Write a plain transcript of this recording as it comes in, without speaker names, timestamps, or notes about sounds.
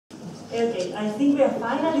Okay, I think we are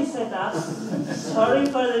finally set up. Sorry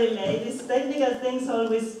for the delay. These technical things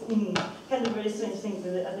always can do very strange things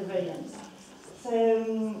at the very end.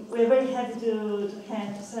 So we're very happy to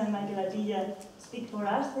have Sir Michael Atiyah speak for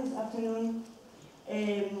us this afternoon.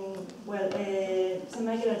 Sir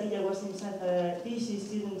Michael Atiyah was himself a PhD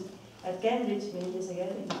student at Cambridge many years ago,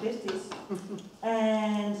 in the 50s.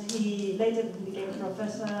 And he later became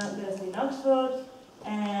professor first in Oxford,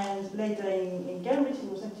 and later in Cambridge. He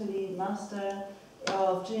was actually master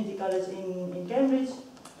of Trinity College in Cambridge.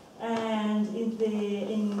 And in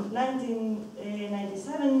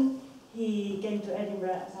 1997, he came to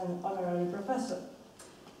Edinburgh as an honorary professor.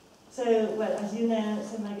 So, well, as you know,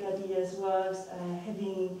 Sir Michael Atiyah's works have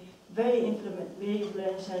been very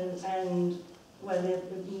influential, and well, the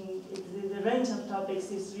range of topics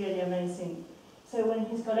is really amazing. So when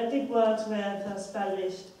his collected works were first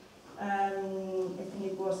published, I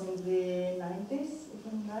think it was in the 90s, if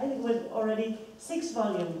I'm right, it was already 6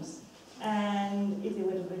 volumes. And if they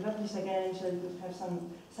were to be published again, I'm sure it would have some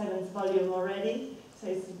 7th volume already. So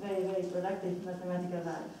it's a very, very productive mathematical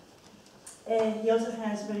life. He also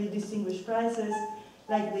has very distinguished prizes,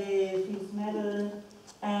 like the Fields Medal,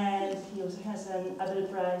 and he also has an Abel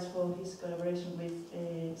Prize for his collaboration with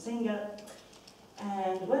Singer.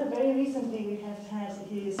 And well, very recently we have had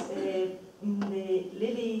his the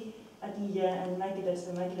Lily Atiyah and Michael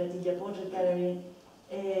Atiyah Portrait Gallery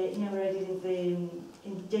inaugurated in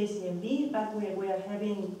JCMB, back where we are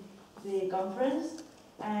having the conference.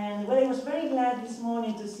 And well, I was very glad this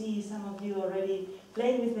morning to see some of you already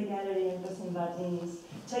playing with the gallery and pressing buttons,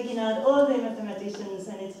 checking out all the mathematicians,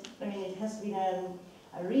 and it has been a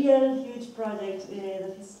real huge project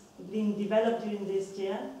that has been developed during this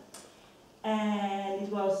year. And it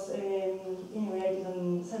was inaugurated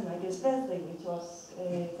on St. Michael's birthday, which was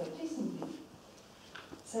quite recently.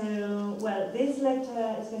 So, well, this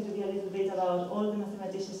lecture is going to be a little bit about all the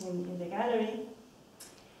mathematicians in the gallery.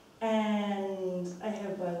 And I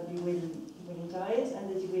hope you will enjoy it, and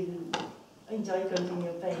that you will enjoy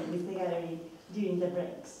continuing playing with the gallery during the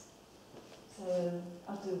breaks. So,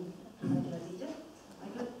 up to Michael Atiyah.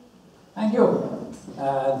 Michael? Thank you.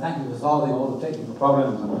 Thank you for solving all the technical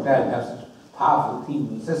problems. I'm glad you have such a powerful team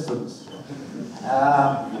of assistants.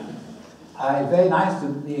 Very nice to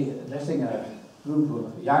be addressing a group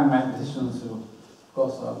of young mathematicians who, of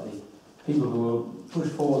course, are the people who will push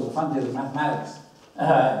forward the frontiers of mathematics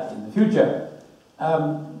in the future.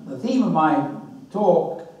 The theme of my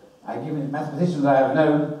talk, given mathematicians I have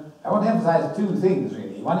known, I want to emphasize 2 things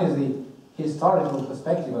really. One is the historical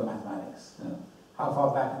perspective of mathematics, how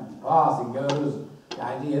far back in the past it goes, the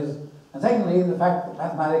ideas, and secondly, the fact that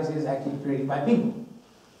mathematics is actually created by people.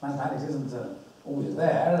 Mathematics isn't always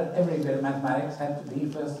there. Every bit of mathematics had to be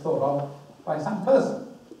first thought of by some person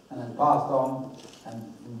and then passed on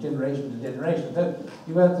and from generation to generation. So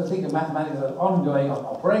you have to think of mathematics as an ongoing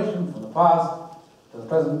operation from the past to the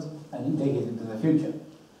present, and you take it into the future.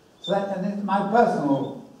 So and then my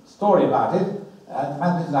personal story about it, the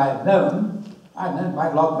mathematicians I've known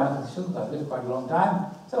quite a lot of mathematicians, I've lived quite a long time,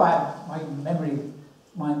 so my memory,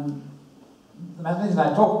 the mathematicians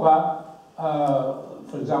I talk about,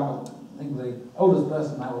 for example, I think the oldest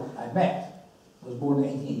person I met was born in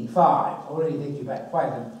 1885, already takes you back quite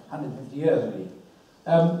 150 years really.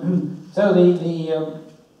 So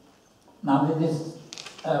now this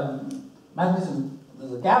mathematician,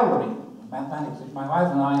 there's a gallery of mathematics which my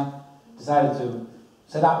wife and I decided to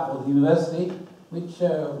set up for the university,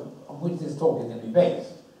 on which this talk is going to be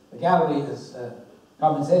based. The gallery, as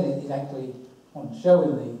Carmen said, is actually on show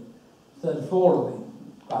in the 3rd floor of the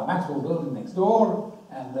Clark Maxwell building next door,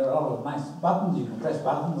 and there are a lot of nice buttons. You can press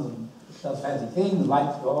buttons and it does fancy things,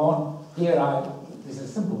 lights go on. Here, this is a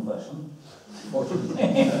simple version,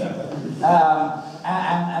 fortunately.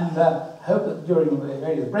 and hope that during the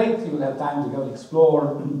various breaks you will have time to go and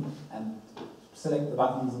explore and select the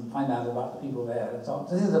buttons and find out about the people there and so on.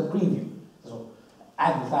 So this is a preview, sort of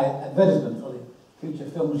advertisement for the future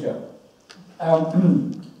film show.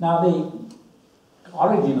 Now the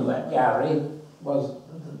origin of that gallery was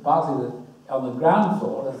partly on the ground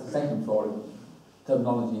floor, that's the 2nd floor in the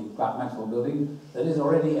terminology of Clark Maxwell building, there is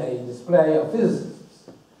already a display of physicists.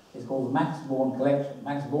 It's called the Max Born Collection.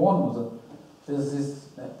 Max Born was a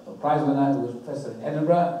physicist, a prize winner who was professor in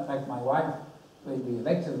Edinburgh. In fact, my wife gave me a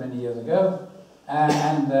lecture many years ago.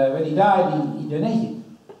 And when he died, he donated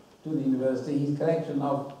to the university his collection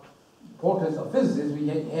of portraits of physicists he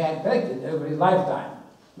had collected over his lifetime.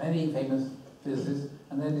 Many famous physicists.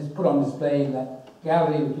 And then it's put on display in that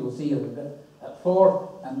gallery, which you'll see on that floor.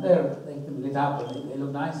 And there they can be lit up and they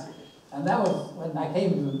look nice. And that was when I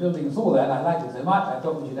came to the building and saw that. I liked it so much. I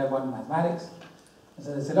thought we should have one in mathematics. And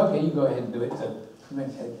so they said, okay, you go ahead and do it. So we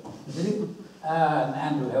went ahead and did it, and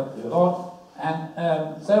Andrew helped me a lot.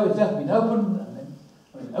 And so it's just been opened, and then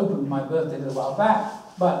it opened my birthday a little while back,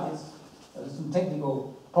 but there's some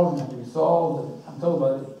technical problems have to be solved. And I'm told by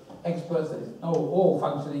the experts that it's all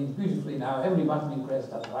functioning beautifully now. Every button you press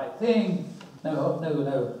does the right thing. No.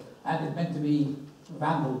 And it's meant to be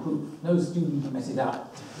vandal-proof. No student can mess it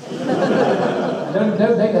up.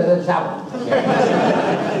 don't take that as a challenge.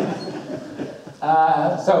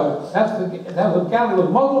 So that was Gallagher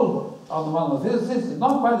was modelled on the one of the physicists. It's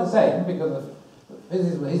not quite the same because the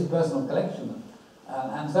physics was his personal collection.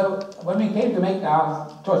 And so when we came to make our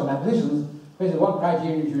choice of mathematicians, we said, what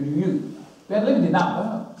criteria should you use? We had a limited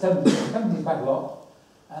number, 70 is quite a lot.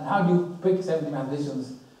 And how do you pick 70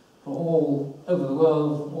 mathematicians from all over the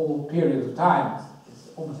world, from all periods of time? It's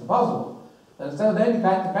almost impossible. So the only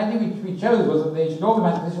criteria which we chose was that they should all be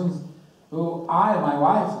mathematicians who I and my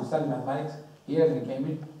wife, who studied mathematics here in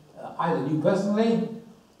Cambridge, either knew personally,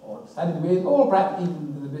 or studied with, or perhaps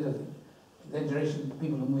even with a bit of exaggeration,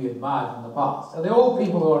 people whom we admired from the past. So they're all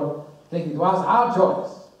people who are taking to us our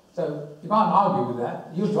choice. So you can't argue with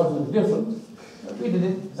that. Your choice will be different. But we did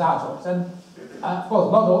it, it's our choice. And of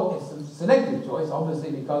course, not all, it's a selective choice,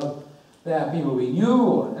 obviously, because there are people we knew,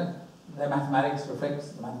 or their mathematics reflects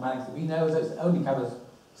the mathematics that we know, so it only covers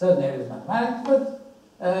certain areas of mathematics, but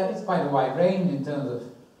it's quite a wide range in terms of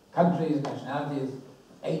countries, nationalities,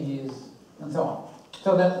 ages, and so on.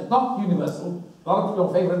 So that it's not universal. A lot of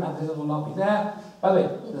your favourite mathematicians will not be there. By the way,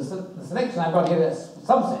 the selection I've got here is a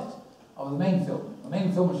subset of the main film. The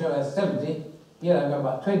main film show has 70. Here I've got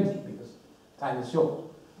about 20 because time is short.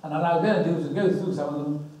 And what I'm going to do is go through some of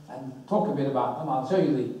them and talk a bit about them. I'll show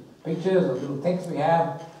you the pictures of the little text we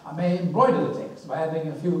have. I may embroider the text by adding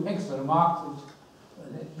a few extra remarks which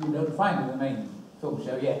you don't find in the main film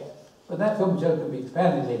show yet. But that film show can be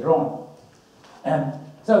expanded later on.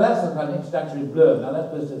 So that's the kind of introductory blurb. Now that's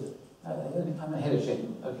supposed to, I'm ahead of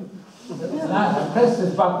schedule. Okay. So now I press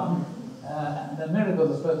this button, and the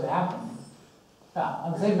miracles are supposed to happen.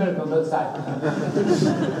 I'm saying miracle on both sides.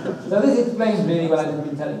 So this explains really what I've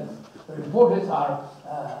been telling you. The portraits are,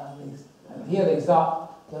 here they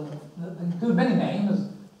start, they include many names.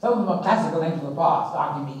 Some of them are classical names from the past,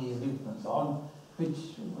 Archimedes, Newton, and so on, which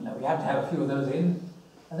we have to have a few of those in.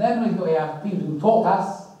 And then we have people who taught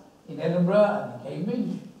us in Edinburgh and in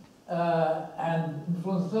Cambridge, and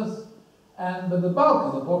influenced us. But the bulk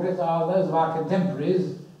of the portraits are those of our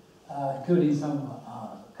contemporaries, including some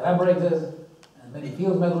collaborators, and many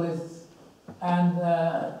field medalists. And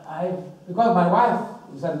because my wife,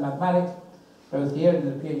 who studied mathematics, both here and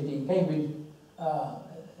a PhD in Cambridge, is a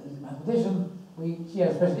mathematician, she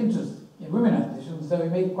has special interest in women mathematicians, so we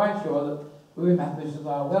made quite sure that women mathematicians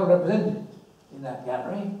are well represented in that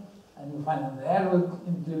gallery, and you'll find them there. We'll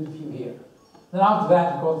include a few here. Then after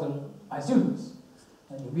that, of course, are my students.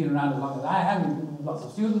 And you've been around as long as I have. You've been lots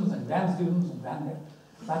of students and grand students and grand.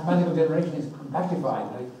 Mathematical generation is compactified.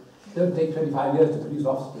 Right? It don't take 25 years to produce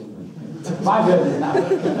offspring. 5 years is enough.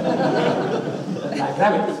 Like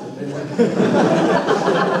rabbits.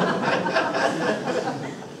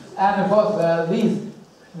 And of course,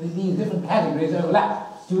 these different categories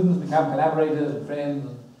overlap. Students become collaborators and friends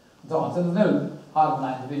and so on. So there's no hard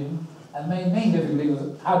line division. And the main difficulty was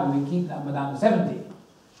how do we keep the number down to 70?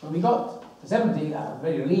 When we got to 70, I was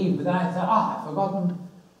very relieved, but then I said, I've forgotten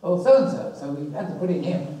old so-and-so. So we had to put in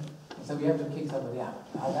him, and so we have to kick somebody out.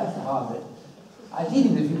 Now, that's the hard bit. I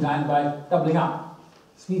cheated a few times by doubling up,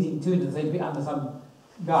 squeezing two to say under some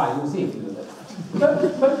guy. You'll see if you do that. But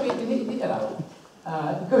it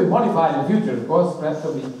could be modified in the future, of course. Perhaps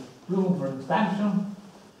there'll be room for expansion.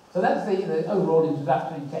 So that's the overall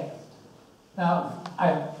introductory text. Now,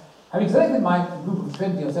 having selected my group of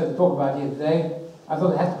 20 or so to talk about here today, I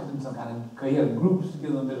thought I had to put in some kind of coherent groups to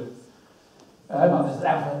give them a bit of, not just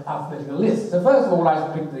an alphabetical list. So first of all,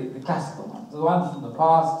 I picked the classical ones, the ones from the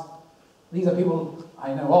past. These are people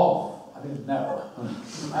I know of, I didn't know. And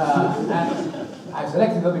I've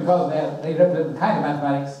selected them because they represent the kind of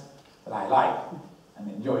mathematics that I like and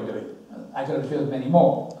enjoy doing. I could have chosen many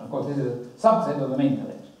more. Of course, this is a subset of the main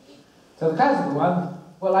collection. So the classical ones,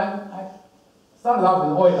 well, I started off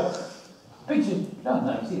with Euler. Picture,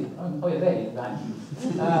 no, you see, Euler there is behind you.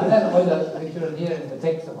 There's Euler picture here in the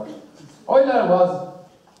text of Euler. Euler was,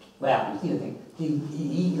 well, you see the thing,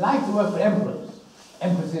 he liked to work for emperors,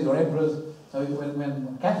 empresses or emperors. So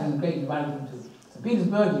when Catherine the Great invited him to St.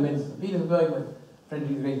 Petersburg, he went to St. Petersburg. When Frederick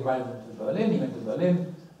the Great invited him to Berlin, he went to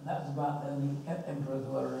Berlin. And that was about the only emperors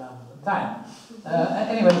who were around at the time.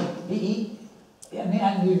 Anyway, and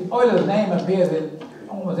Euler's name appears in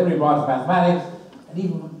almost every branch of mathematics, and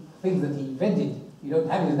even things that he invented you don't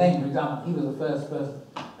have his name, for example, he was the first person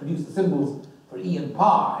to produce the symbols for E and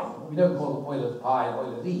pi. We don't call them Euler's pi or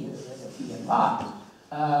Euler's E, it's E and pi.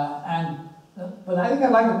 But I think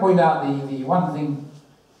I'd like to point out the one thing.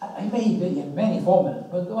 He made many formulas,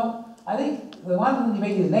 but I think the one he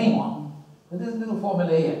made his name on was this little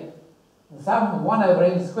formula here. The sum of 1 over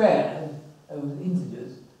n squared over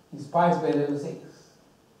integers is pi squared over 6.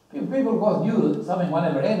 People, of course, knew that summing 1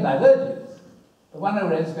 over n diverges. The 1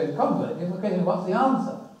 over n squared converges. The question is, what's the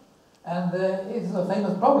answer? And it's a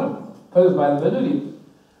famous problem posed by the Bernoulli.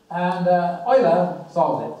 And Euler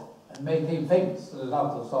solved it and made him famous as a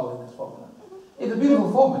result of solving this formula. It's a beautiful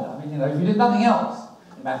formula. I mean, if you did nothing else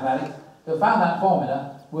in mathematics, to have found that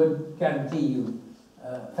formula would guarantee you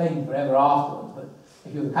fame forever afterwards. But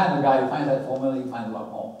if you're the kind of guy who finds that formula, you find a lot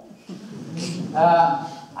more.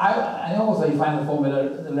 And also you find the formula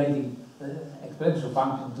relating the exponential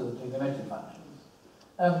function to the trigonometric functions.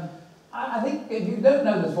 I think if you don't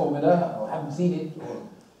know this formula, or haven't seen it, or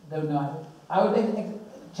don't know it, I would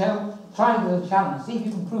try to challenge, see if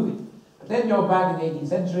you can prove it. Pretend you're back in the 18th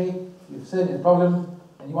century, you've solved this problem,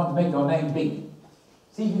 and you want to make your name big.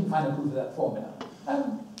 See if you can find a proof of that formula. I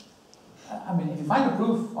mean, if you find a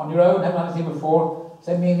proof on your own, haven't done anything before,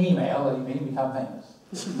 send me an email and you may become famous.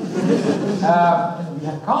 If you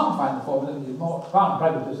can't find the formula, you can't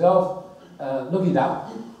prove it yourself, look it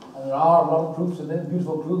up. And there are a lot of proofs, and then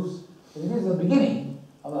beautiful proofs. But it is the beginning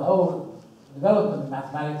of the whole development of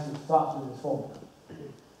mathematics that starts with this formula.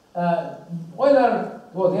 Euler,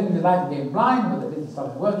 towards the end of his life, became blind, but it didn't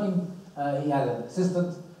start working. He had an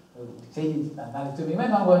assistant who dictated mathematics to him. He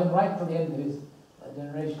went on working right till the end of his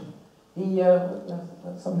generation.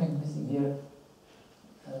 There's something missing here.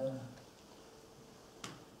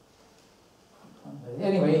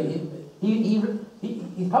 Anyway,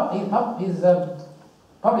 his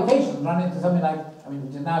publications run into something like,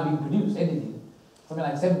 which is now being produced, edited, something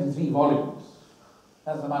like 73 volumes.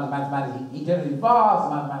 That's the amount of mathematics. He generated a vast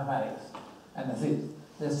amount of mathematics, and that's it.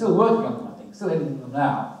 They're still working on them, I think, still editing them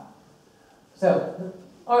now. So,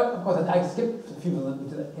 of course, I skipped a few of them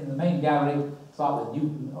in the main gallery, start with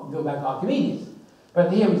Newton, or go back to Archimedes.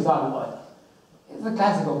 But here we start with Euler. It's the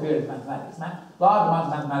classical period of mathematics. Large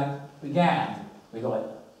amounts of mathematics began with Euler.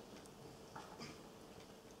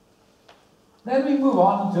 Then we move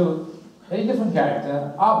on to a very different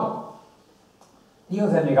character, Abel.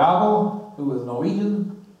 Niels Henrik Abel, who was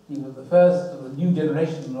Norwegian. He was the first of the new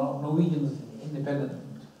generation of Norwegians, independent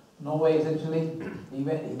Norway, essentially. He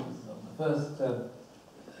was the first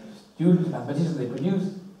student, mathematician they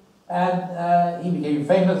produced, and he became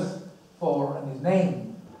famous for his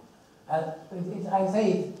name. I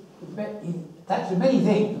say he attached to many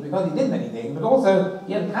things because he did many things, but also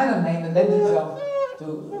he had a kind of name that lent itself to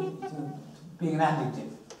being an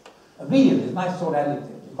adjective. Obedient is a nice short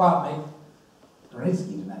adjective. You can't make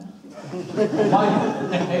risky an adjective.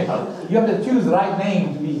 You have to choose the right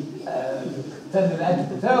name to be turned into an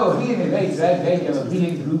adjective. So obedient is very great. You have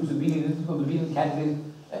obedient groups, obedient intervals, obedient categories,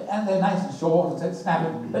 and they're nice and short, and so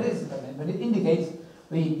snappy. But it indicates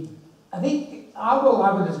I think Abel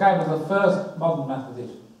I would describe as the first modern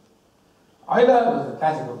mathematician. Euler was a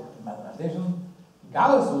classical mathematician.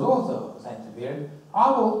 Gauss was also a scientific period.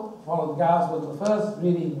 Abel followed Gauss, was the first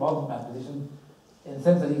really modern mathematician in the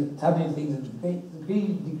sense that he studied things in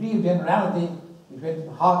degree of generality, he went to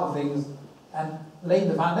the heart of things and laid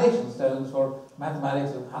the foundation stones for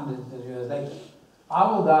mathematics of hundreds of years later.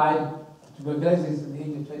 Abel died of tuberculosis at the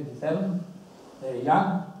age of 27, very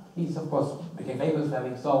young. He, of course, became famous for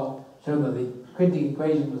having shown that the quintic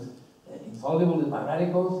equation was insoluble in by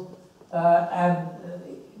radicals, and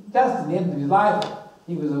just at the end of his life,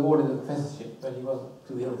 he was awarded a professorship, but he wasn't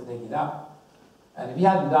too ill to take it up. And if he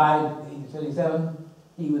hadn't died at the age of 27,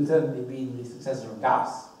 he would certainly be the successor of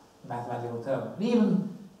Gauss, in mathematical terms. But even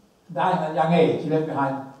dying at a young age, he left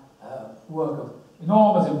behind work of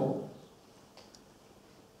enormous importance.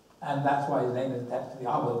 And that's why his name is attached to the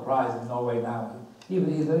Abel Prize in Norway now. He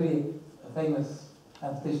was really a famous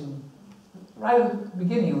mathematician right at the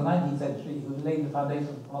beginning of the 19th century who laid the foundation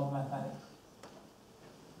of modern mathematics.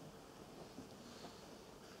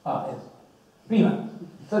 Ah, yes. Riemann.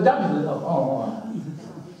 So jumping to the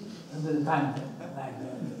time lag.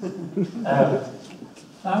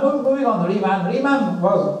 Now moving on to Riemann. Riemann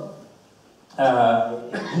was,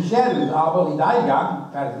 he shared with Abel, he died young,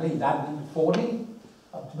 apparently, he died at the age of 40,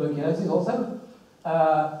 of tuberculosis also.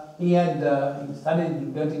 He studied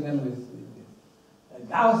in Göttingen with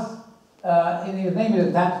Gauss, and his name is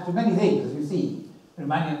attached to many things, as you see.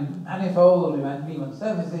 Riemannian manifold, Riemann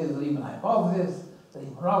surfaces, the Riemann hypothesis, the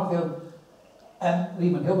Riemann-Rockfield, and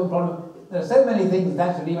Riemann-Hilbert problem. There are so many things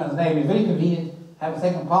attached to Riemann's name. It's very convenient to have a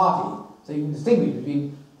second party So you can distinguish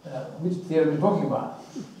between which theorem you're talking about.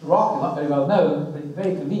 The rock is not very well known, but it's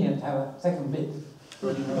very convenient to have a second bit.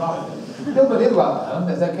 Hilbert is well known,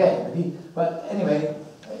 that's okay. But anyway,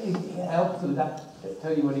 it helps to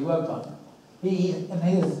tell you what he worked on. He, in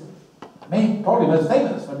his probably most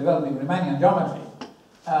famous for developing Riemannian geometry,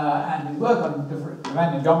 and his work on different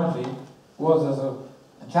Riemannian geometry was as a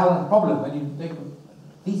challenge problem. When you take a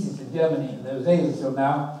thesis in Germany in those days until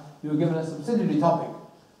now, you were given a subsidiary topic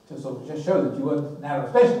to sort of just show that you weren't narrow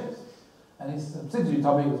specialists. And his subsidiary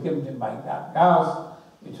topic was given to him by Gauss,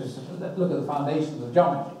 which was to look at the foundations of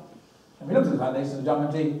geometry. And we looked at the foundations of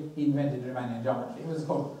geometry, he invented Riemannian geometry. It was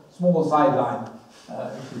called small sideline,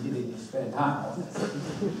 which he did in his spare time.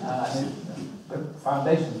 And the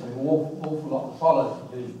foundations for an awful lot followed,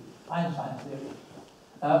 including Einstein's theory.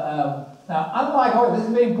 Now, unlike oil, this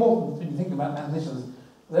is very important when you think about mathematicians,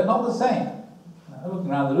 they're not the same. Now,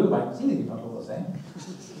 looking around the room, I can see that you're not all the same.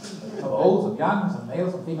 Some old, some young, some male,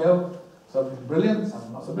 some female, some brilliant,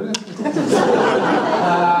 some not so brilliant.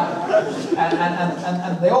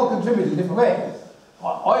 And they all contribute in different ways.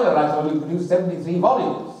 Euler, I told you, produced 73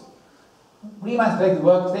 volumes. Riemann's collected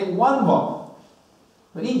works take 1 volume.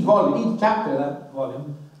 But each volume, each chapter of that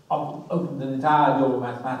volume opened an entire door of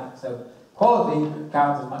mathematics. So quality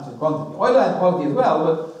counts as much as quantity. Euler had quality as well,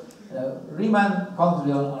 but Riemann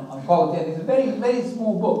concentrated on quality, and it's a very, very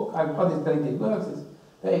small book. I've got his collected works. It's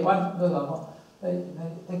very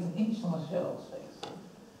it takes an inch on the shell space.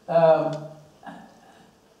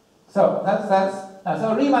 So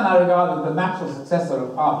Riemann I regard as the natural successor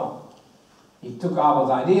of Abel. He took Abel's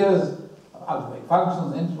ideas of algebraic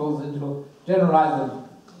functions, integrals, generalized them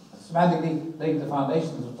semantically, laid the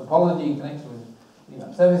foundations of topology in connection with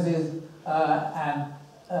Riemann surfaces, and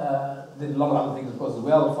did a lot of other things, of course, as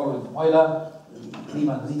well, following from Euler, the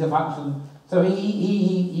Riemann zeta function. So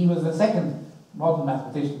he was the second modern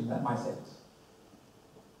mathematician in my sense.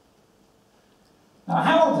 Now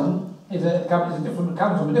Hamilton comes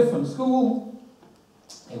from a different school.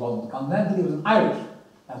 He wasn't continental, he was an Irish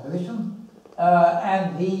mathematician,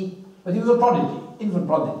 but he was a prodigy, infant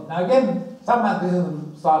prodigy. Now again, some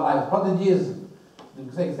mathematicians start life as prodigies, do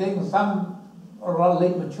six things, some are rather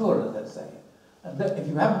late maturers, let's say. And if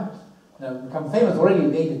you haven't become famous already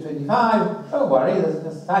at the age of 25, don't worry,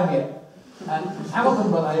 there's time yet. And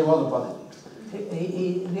Hamilton was a prodigy. At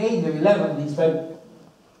the age of 11, he spoke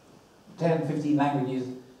 10, 15 languages,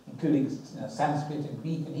 including Sanskrit and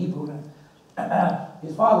Greek and Hebrew.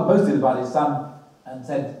 His father boasted about his son and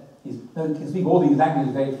said he can speak all these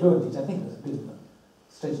languages very fluently, which I think was a bit of a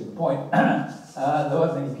stretching the point. There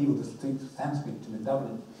weren't many people to speak Sanskrit to in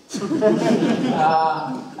Dublin.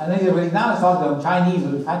 And then when he now started on Chinese,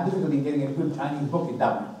 he had difficulty getting a good Chinese book in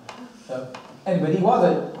Dublin. So anyway, he was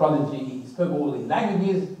a prodigy. He spoke all these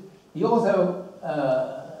languages. He also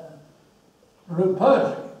wrote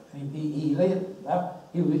poetry. He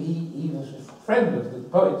was a friend of the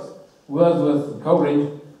poets, Wordsworth and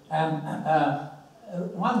Coleridge, and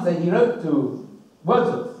one day he wrote to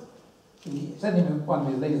Wordsworth. He sent him one of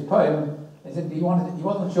his latest poems. He said he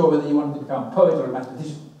wasn't sure whether he wanted to become a poet or a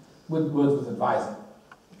mathematician. Wordsworth advised him.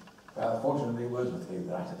 Well, fortunately, Wordsworth gave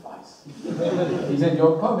the right advice. He said,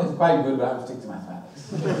 your poem is quite good, but I will stick to mathematics.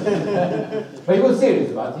 But he was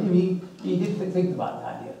serious about it. He did think about the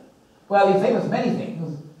idea. Well, he's famous for many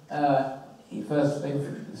things. He first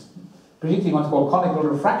predicting what's called conical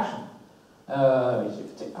refraction, which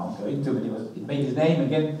I won't go into, but it made his name.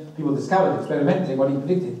 Again, people discovered experimentally what he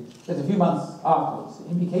predicted. Just a few months afterwards,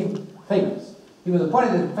 he became famous. He was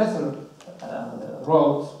appointed as professor of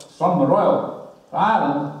Royal Astronomer Royal for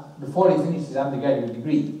Ireland before he finished his undergraduate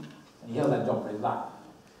degree, and he held that job for his life.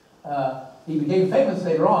 He became famous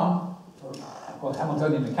later on for, of course,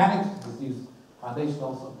 Hamiltonian mechanics, his foundation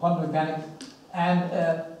also of quantum mechanics, and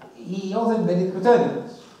he also invented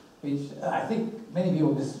quaternions, which I think many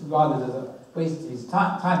people disregarded as a waste of his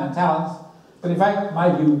time and talents, but in fact, in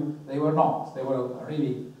my view, they were not. They were a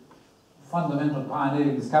really fundamental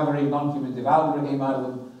pioneering discovery. Non-cumulative algebra came out of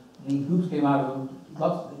them, Lie groups came out of them,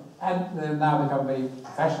 and they've now become very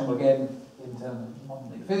fashionable again in terms of modern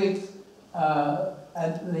day physics.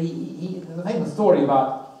 And there's a famous story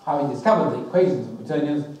about how he discovered the equations of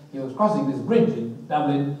quaternions. He was crossing this bridge in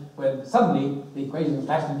Dublin when suddenly the equations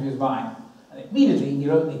flashed into his mind. And immediately he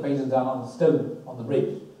wrote the equations down on the stone on the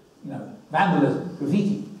bridge. You know, vandalism,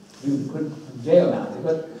 graffiti. You could in jail now,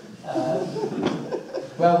 but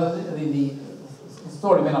well, the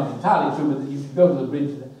story may not be entirely true, but if you go to the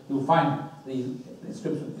bridge, you'll find the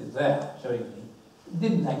inscription is there, showing he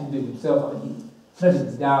didn't actually do it himself. I mean, he noted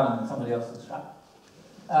it down and somebody else instructed.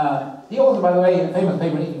 He also, by the way, in a famous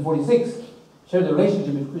paper in 1846, showed the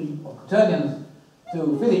relationship between quaternions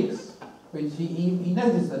to physics which he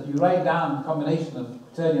noticed that you write down a combination of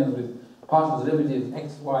quaternions with partial derivatives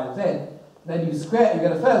x, y, and z, then you square, you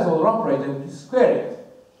get a first order operator, which you square it,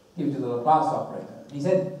 gives you the Laplace operator. He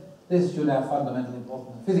said this should have fundamental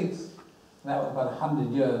importance in physics. And that was about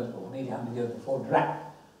 100 years, or nearly 100 years before Dirac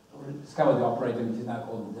discovered the operator, which is now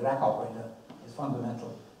called the Dirac operator, is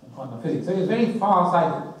fundamental in quantum physics. So he was very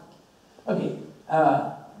far-sighted. Okay,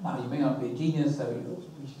 now you may not be a genius, so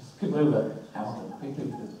we should skip over Hamilton quickly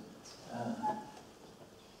because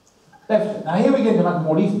Lefschetz. Now here we get to much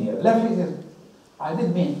more recent here. Lefschetz is, I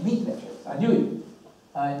didn't meet Lefschetz, I knew him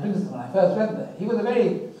in Princeton when I first went there. He was a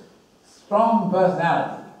very strong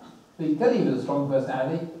personality. To tell you he was a strong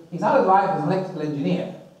personality, he started life as an electrical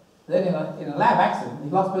engineer. Then in a lab accident, he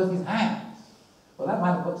lost both his hands. Well, that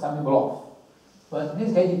might have put some people off. But in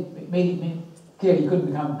this case, it made it clear he couldn't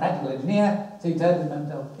become a practical engineer, so he turned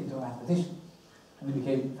himself into a mathematician. And he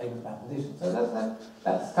became a famous mathematician. So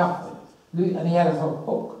that's tough for him. And he had a sort of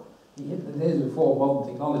hook. The days before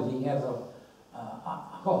modern technology, he had a sort of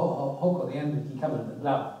hook on the end which he covered in the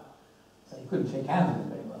glove. So he couldn't shake hands with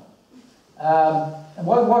it very well. And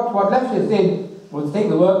what Lefschetz did was take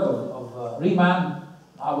the work of Riemann,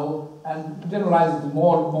 Hubble, and generalize it to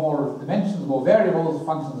more dimensions, more variables,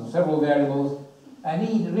 functions of several variables. And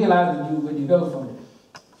he realized that when you go from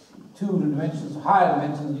 2 dimensions to higher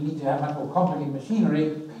dimensions, you need to have much more complicated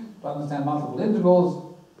machinery to understand multiple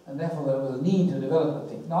integrals, and therefore there was a need to develop a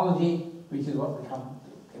technology, which is what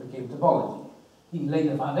became topology. He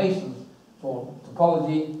laid the foundations for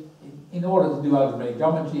topology in order to do algebraic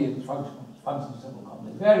geometry and functions of simple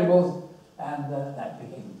complex variables, and that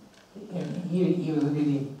became, he was a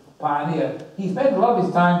really pioneer. He spent a lot of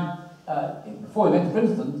his time, before he went to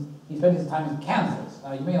Princeton, he spent his time in Kansas.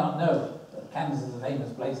 Now you may not know that Kansas is a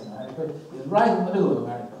famous place in America. It was right in the middle of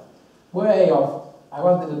America, way off. I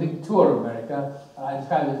once did a big tour of America, and I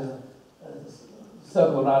described it as a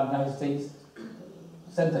circle around the United States,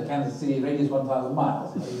 center Kansas City, radius 1,000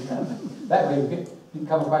 miles. That way we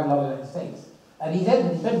cover quite a lot of the United States. And he said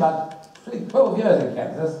that he spent about 12 years in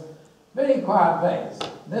Kansas, very quiet place.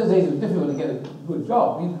 In those days it was difficult to get a good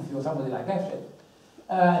job, even if you were somebody like Lefschetz.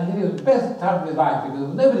 And he said it was the best time of his life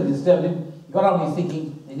because nobody disturbed him. He got on with his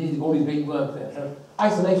thinking, and he did all his great work there. So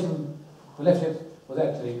isolation for Lefschetz was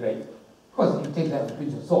actually great. Of course, you take that with a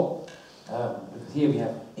pinch of salt, because here we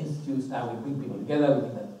have institutes now, we bring people together, we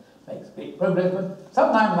think that makes great progress, but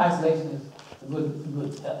sometimes isolation is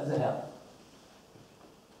good as a help.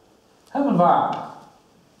 Hermann Weyl.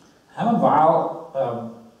 Hermann Weyl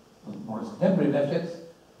was more or less contemporary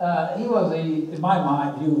Lefschetz. He was, in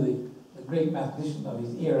my view, the great mathematician of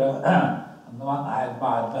his era, and the one I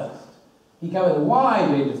admired most. He covered a wide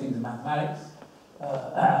range of things in mathematics,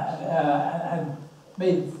 and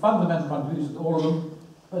made fundamental contributions to all of them.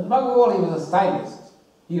 But above all, he was a stylist.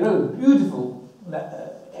 He wrote beautiful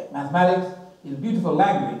mathematics in a beautiful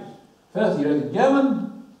language. First he wrote in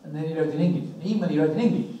German, and then he wrote in English. And even when he wrote in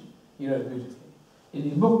English, he wrote beautifully. In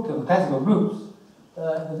his book on classical groups,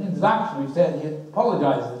 there's an introduction which said he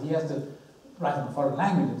apologizes that he has to write in a foreign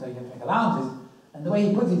language, and so he has to make allowances. And the way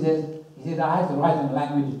he puts it is, he said, I have to write in a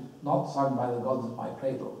language not sung by the gods of my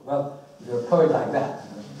cradle. Well, if you're a poet like that.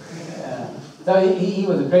 So he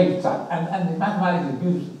was a great son, and his mathematics is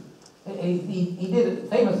beautiful. He did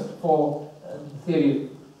famous for the theory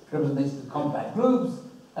of representation of compact groups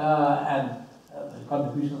and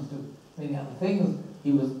contributions to many other things.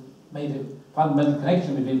 He made a fundamental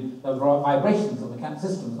connection between the vibrations of mechanical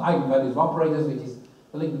systems, eigenvalues of operators, which is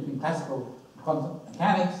the link between classical and quantum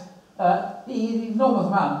mechanics. He enormous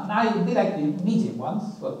amount. And I did actually meet him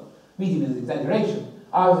once. Well, meet him is an exaggeration.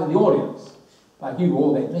 I was in the audience, like you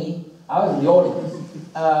all met me. I was in the audience,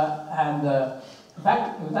 and in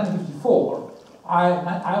fact, it was 1954.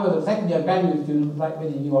 I was a second-year graduate student, like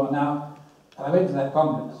many of you are now, and I went to that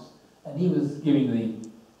congress, and he was giving the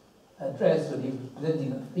address, and he was presenting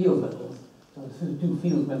the field medals. So there were 2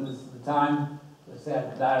 field medals at the time,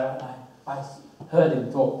 Sarah Kadira, and I heard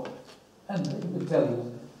him talk, and you could tell he was.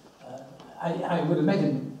 I would have met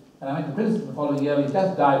him when I went to Princeton the following year. He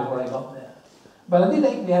just died before I got there. But I did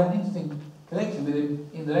actually have an interesting connection with him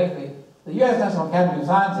indirectly. The US National Academy of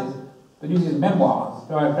Sciences produces memoirs,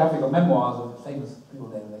 biographical memoirs of famous people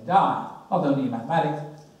there when they die, not only in mathematics,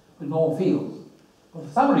 but in all fields. But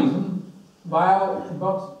for some reason, Weyl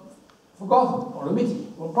got forgotten or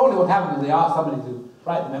omitted. Well, probably what happened is they asked somebody to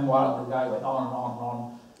write the memoir, and the guy went on and on and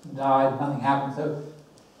on, and died, nothing happened. So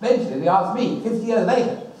eventually they asked me, 50 years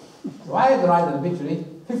later. So I had to write an obituary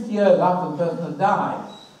 50 years after the person had died.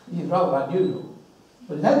 Which is rather unusual.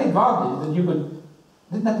 But it had the advantage that you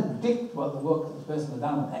didn't have to predict what the work this person had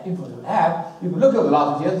done, what influence it would have. You could look over the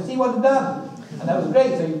last years and see what it had done. And that was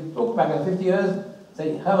great. So you look back at 50 years,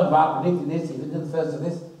 say Hermann Weyl predicted this, he did the first of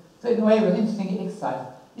this. So in a way, it was an interesting exercise.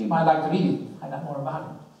 You might like to read it and find out more about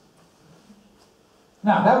him.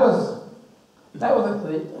 Now, that was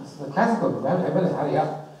the classical group. I better hurry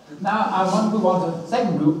up. Now, I want to move on to the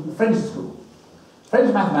second group, the French school.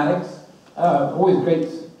 French mathematics, always great.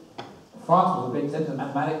 France was a great centre of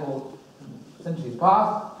mathematics all centuries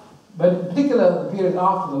past, but in particular, the period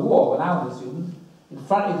after the war, when I was a student, it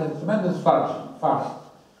had a tremendous flourishing.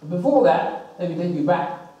 But before that, let me take you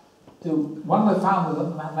back to one of the founders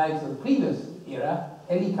of mathematics of the previous era,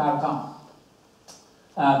 Élie Cartan.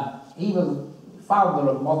 He was founder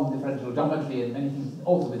of modern differential geometry and many things,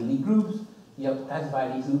 also with Lie groups. He helped classify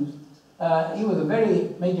Lie groups. He was a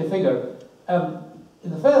very major figure. In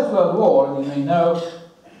the First World War, as you may know,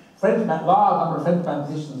 large number of French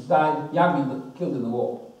mathematicians died young, killed in the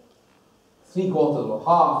war. 3/4 or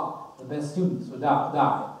half the best students would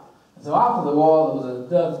die. And so after the war, there was a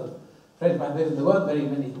dearth of French mathematicians. There weren't very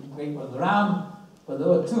many great ones around, but there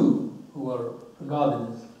were two who were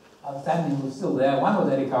regarded as outstanding, who were still there. One was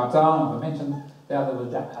Élie Cartan, who I mentioned, the other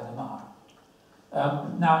was Jacques Hadamard.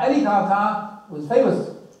 Now, Élie Cartan was famous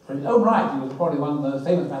for his own right. He was probably one of the most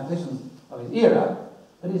famous mathematicians of his era,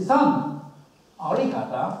 but his son, Henri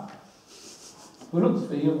Cartan, who looks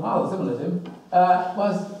rather similar to him,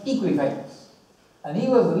 was equally famous. And he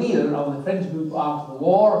was the leader of the French group after the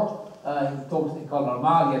war. He taught in École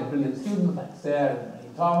Normale, he had brilliant students like Serre and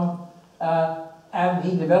Marie Tom, and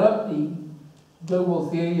he developed the global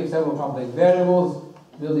theory of several complex variables,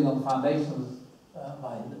 building on the foundations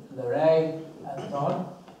by Leray and so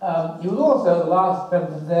on. He was also, the last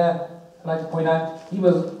sentence there, I'd like to point out, he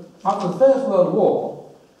was, after the First World War,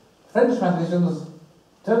 French mathematicians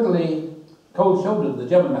totally cold-shouldered the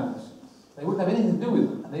German mathematicians. They wouldn't have anything to do with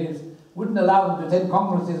them, and they just wouldn't allow them to attend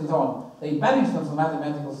congresses and so on. They banished them from the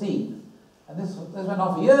mathematical scene. And this went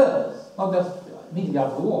on for years, not just immediately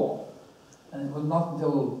after the war. And it was not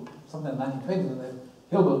until sometime in the 1920s that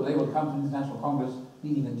Hilbert was able to come to the International Congress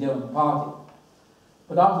leading the German party.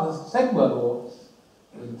 But after the Second World War,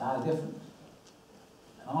 it was entirely different.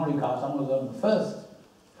 And Henri Cartan was one of the first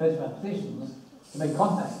French mathematicians to make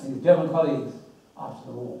contact with his German colleagues after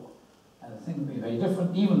the war. And the thing would be very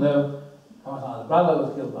different, even though Cartan's brother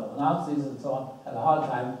was killed by the Nazis and so on, had a hard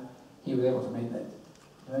time, he was able to make that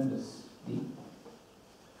tremendous deep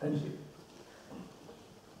friendship.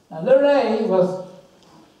 Now, Leray was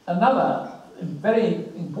another very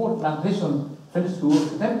important mathematician, French school,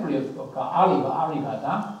 contemporary of Henri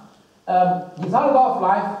Cartan. He started off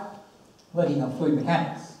life working on fluid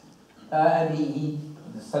mechanics, and he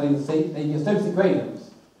studied the Stokes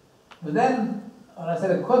equations. But then, when I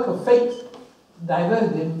said a quirk of fate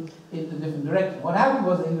diverted him in a different direction. What happened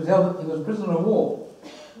was that he was prisoner of war,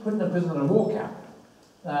 put in a prisoner of war camp.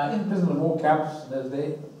 In prisoner of war camps, there's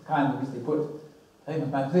the kind in which they put famous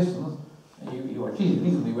mathematicians. You were treated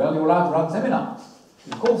reasonably well, you were allowed to run seminars,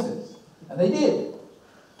 courses, and they did.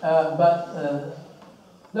 But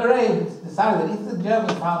Leray decided that if the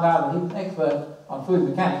Germans found out that he was an expert on fluid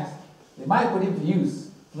mechanics, they might put him to use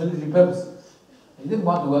for military purposes. He didn't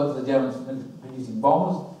want to work for the Germans producing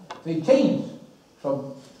bombs, so he changed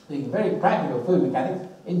from being very practical fluid mechanics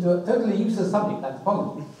into a totally useless subject like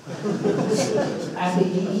topology.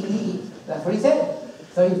 And that's what he said.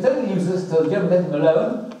 So he was totally useless till the Germans let him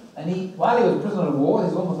alone. And while he was prisoner of war,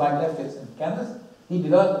 he's almost like Lefschetz and Candace, he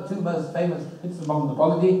developed the two most famous bits of modern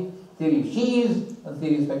topology, theory of sheaves and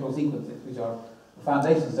theory of spectral sequences, which are the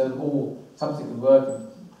foundations of all subsequent work in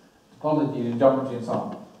topology and geometry and so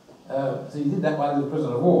on. So he did that while he was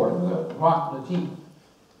prisoner of war. It was a remarkable achievement.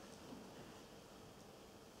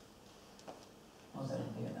 What's that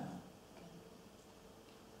here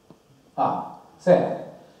now? Serre.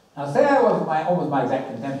 Now, Serre was almost my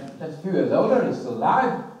exact contemporary, just a few years older, he's still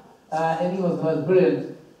alive, and he was the most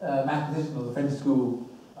brilliant mathematician of the French school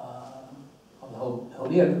of the whole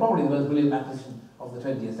era, probably the most brilliant mathematician of the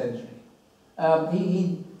 20th century. When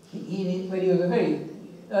he was a very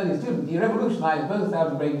early student, he revolutionized both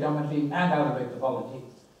algebraic geometry and algebraic topology.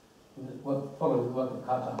 He followed the work of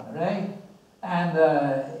Cartan and Leray, and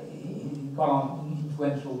he got on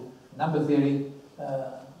influential number theory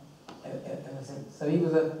ever since. So he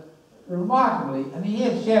was a remarkably, and he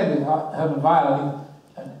had shared with Hermann Weyl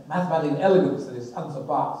a mathematical elegance that is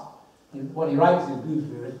unsurpassed. What he writes is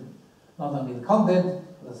beautifully written. Not only the content,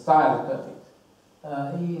 but the style is perfect.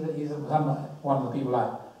 He's one of the people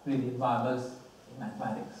I really admire most in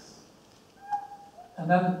mathematics. And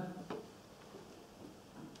then,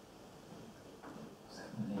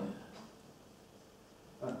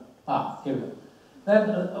 here we go. Then,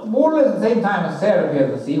 more or less at the same time as Serre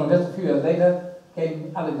appeared on the scene, or just a few years later,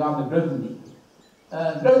 came Alexander Grothendieck.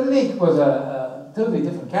 Grothendieck was a totally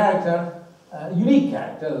different character, a unique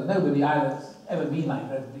character. There's nobody that's ever been like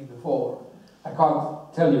Grothendieck before. I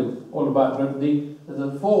can't tell you all about Grothendieck. There's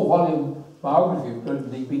a 4-volume biography of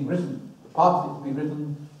Grothendieck being written. Part of it's been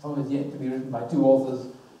written, some of it's yet to be written by 2 authors,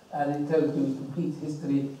 and it tells you his complete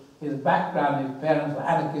history, his background. His parents were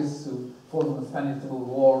anarchists who fought in the Spanish Civil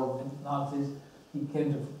War and Nazis. He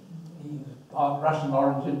was of Russian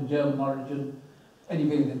origin, German origin,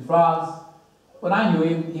 educated in France. When I knew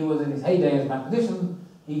him, he was in his heyday as a mathematician.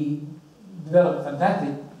 He developed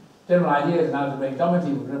fantastic general ideas in algebraic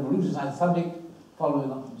geometry, would revolutionize the subject,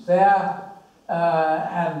 following on from Serre,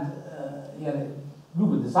 and he had a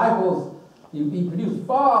group of disciples. He produced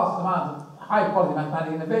vast amounts of high-quality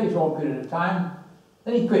mathematics in a very short period of time.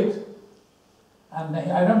 Then he quit. And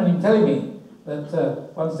I remember him telling me that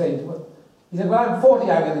one stage, he said, "Well, I'm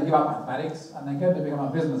 40, I'm going to give up mathematics, and I'm going to become a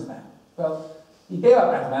businessman." Well, he gave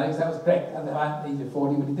up mathematics, that was correct, at the age of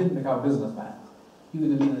 40, but he didn't become a businessman. He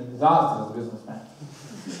would have been a disaster as a businessman.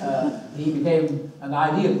 He became an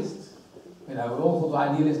idealist, with all sorts of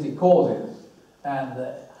idealistic causes, and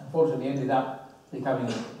unfortunately ended up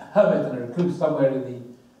becoming a hermit and a recluse somewhere in the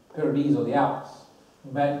Pyrenees or the Alps,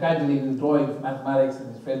 gradually withdrawing from mathematics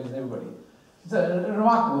and his friends and everybody. It's a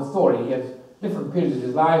remarkable story. He has different periods of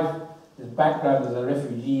his life. His background as a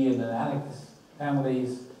refugee in an anarchist family,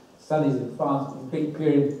 his studies in France, a great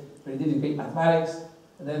period where he did his great mathematics,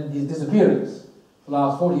 and then his disappearance for the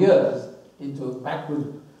last 40 years into a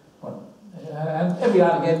backward one. And every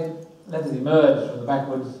now and again, letters emerge from the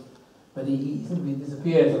backwards, but he simply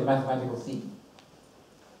disappears from the mathematical scene.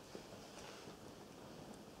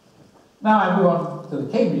 Now I move on to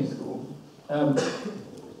the Cambridge School. I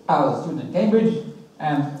was a student in Cambridge,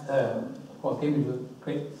 and of course Cambridge was a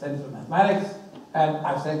great centre of mathematics, and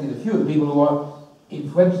I've selected a few of the people who are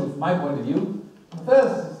influential from my point of view. The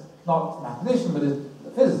first is not a mathematician, but is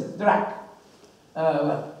a physicist, Dirac.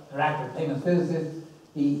 Dirac was a famous physicist.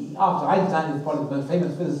 After Einstein, he's probably the most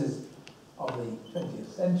famous physicist of the 20th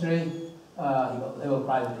century. He got the Nobel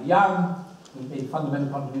Prize very young. He made fundamental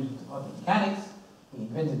contributions to quantum mechanics. He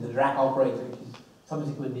invented the Dirac operator, which is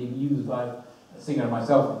subsequently used by Singer and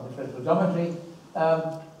myself in differential geometry.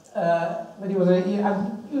 But he was an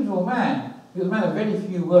unusual man. He was a man of very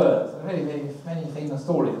few words. There are many famous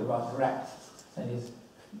stories about Dirac and his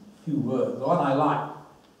few words. The one I like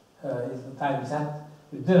is the time he sat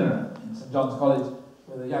with dinner in St. John's College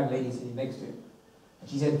with a young lady sitting next to him. And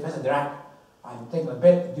she said, "Professor Dirac, I've taken a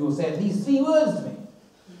bet that you will say at least 3 words to me."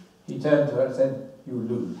 He turned to her and said, "You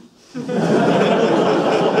lose." So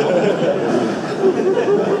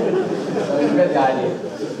you get the idea.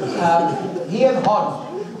 He and Hodge,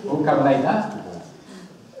 who come later,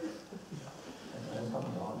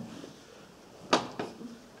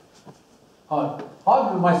 Hodge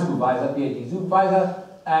was my supervisor, PhD supervisor,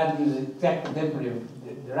 and he was an exact contemporary of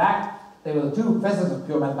Dirac. They were the 2 professors of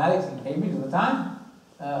pure mathematics in Cambridge at the time,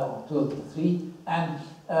 or 2 or 3, and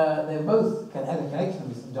they both had a connection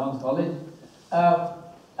with St. John's College,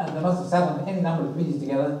 and they must have sat on any number of committees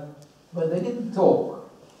together, but they didn't talk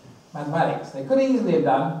mathematics. They could easily have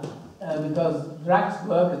done, because Dirac's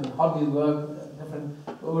work and Hodge's work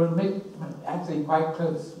were actually quite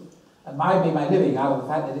close, and might be my living out of the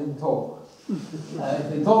fact they didn't talk. If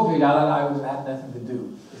they talked to each other, I would have had nothing to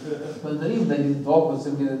do. But the reason they didn't talk was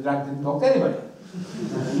simply that Dirac didn't talk to anybody.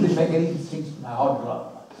 It didn't make any distinction to my Hodge rather.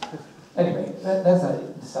 Anyway, that's a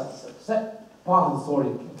part of the story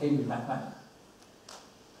of Cambridge mathematics.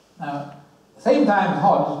 Now, at the same time as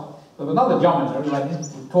Hodge, there was another geometer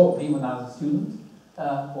who taught me when I was a student,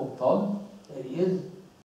 called Todd. There he is.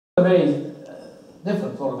 A very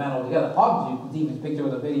different sort of man altogether. Hodge, you can see in his picture,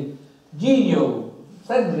 was a very genial,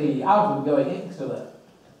 friendly, outward-going extrovert.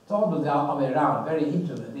 Todd was the other way around, very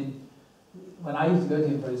introverted. When I used to go to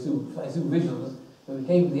him for his supervisions, when we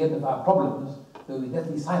came to the end of our problems, there would be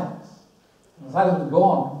deathly silence. And the silence would go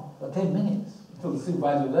on for 10 minutes until the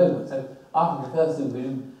supervisor was over. So after the first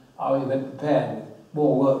supervision, I went prepared with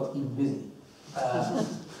more work to keep him busy.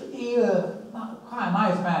 He was quite a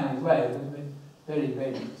nice man in his way. He was very,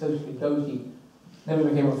 very socially close. He never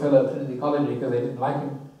became a fellow of Trinity College because they didn't like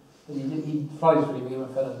him. But he flourished when he became a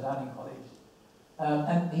fellow of Downing College.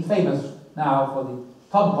 And he's famous now for the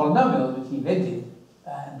Todd polynomial, which he invented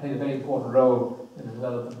and played a very important role in the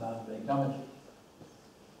development of algebraic geometry.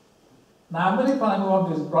 Now, the next one I move on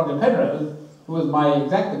to is Roger Penrose, who was my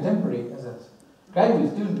exact contemporary as a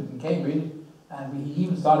graduate student in Cambridge, and he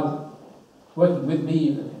even started working with me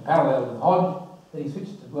in parallel with Hodge. Then he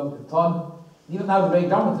switched to work with Todd. He was an algebraic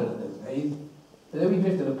geometer in those days. So then we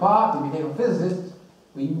drifted apart, he became a physicist.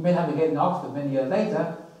 We met up again in Oxford many years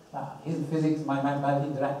later. His physics and my mathematics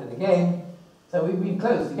interacted again. So we've been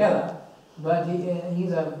close together, but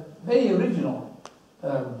he's a very original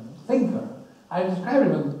thinker. I describe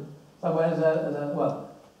him somewhere as a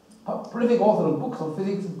prolific author of books on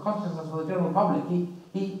physics and consciousness for the general public.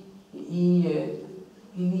 He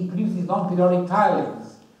produced these non-periodic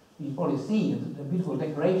tilings. You've probably seen a beautiful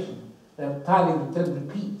decoration. They're tilings that don't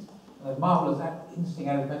repeat. They have marvelous, interesting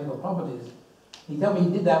arithmetical properties. He told me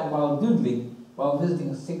he did that while doodling, while visiting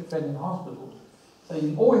a sick friend in hospital. So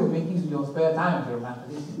you always make use of your spare time if you're a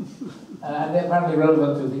mathematician. And they're apparently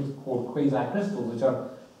relevant to things called quasi-crystals, which are,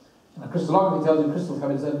 crystallography tells you crystals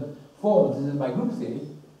have its own forms, this is by group theory.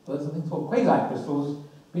 So there's something called quasi-crystals,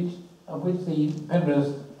 of which the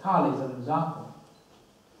Penrose tilings are an example.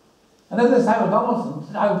 And then there's Simon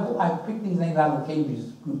Donaldson. I picked these names out of the Cambridge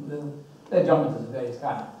group. They're geometers of various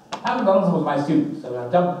kinds. Simon Donaldson was my student, so I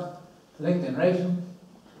jumped to the next generation.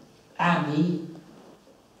 And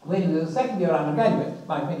when he was a second year undergraduate,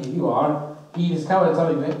 like many of you are, he discovered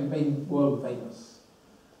something that made him world famous.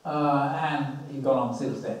 And he's gone on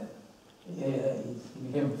since then. He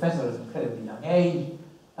became a professor at an incredibly young age.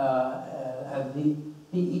 And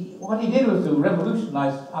what he did was to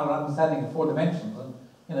revolutionize our understanding of 4 dimensions.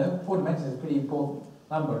 And 4 dimensions is a pretty important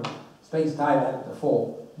number. Space-time added to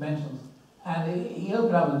 4 dimensions. And he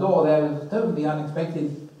opened up the door there with totally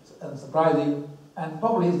unexpected and surprising, and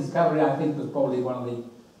probably his discovery, I think, was probably one of the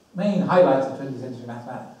main highlights of 20th century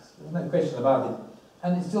mathematics. There's no question about it.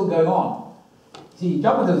 And it's still going on. See,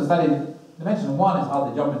 geometers have studied, dimension 1 is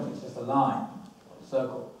hardly geometry, it's just a line, or a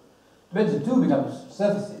circle. Dimension 2 becomes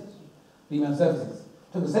surfaces, Riemann surfaces.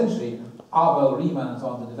 It took a century, Abel, Riemann, and so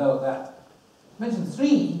on, to develop that. Dimension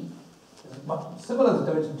 3 is much similar to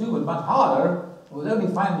dimension 2, but much harder. It was only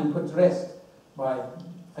finally put to rest by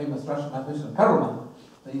famous Russian mathematician Perelman,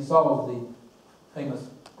 that he solved the famous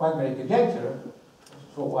Poincare conjecture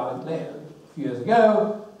a short while later, a few years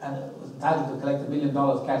ago, and was entitled to collect $1 million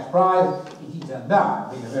cash prize, which he turned down,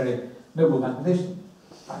 being a very noble mathematician.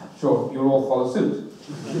 I'm sure you'll all follow suit.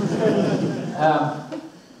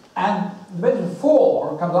 And dimension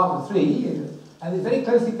 4 comes after 3, and it's very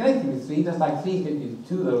closely connected with 3, just like 3 can be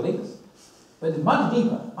 2 little links, but it's much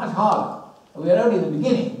deeper, much harder. We are only at the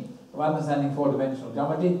beginning of understanding 4-dimensional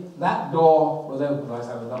geometry. That door was opened by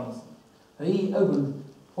Simon Donaldson. So he opened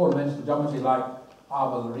 4-dimensional geometry like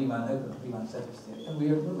Abel and Riemann opened Riemann surface theory. And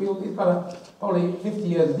we've got probably 50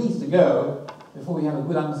 years at least to go before we have a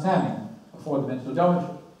good understanding of 4-dimensional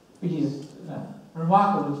geometry, which is a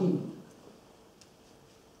remarkable achievement.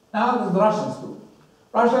 Now there's the Russian school.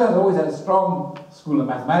 Russia has always had a strong school of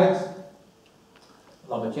mathematics.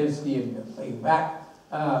 Lobachevsky and going back.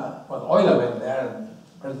 Euler went there, and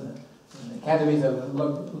president in the academy, so a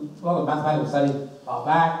lot of mathematical studies are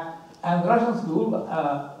back. And the Russian school,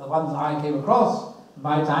 the ones I came across in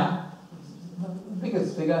my time, the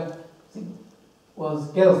biggest figure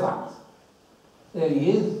was Gelfand. There he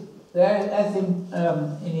is. There, as in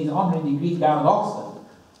his honorary degree down at Oxford.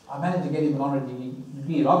 I managed to get him an honorary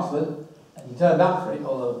degree at Oxford, and he turned up for it,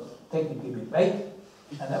 although technically a bit late.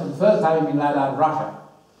 And that was the first time he'd been allowed out of Russia.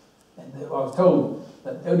 And I was told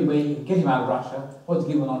that the only way you could get him out of Russia was to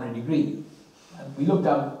give him an honorary degree. And we looked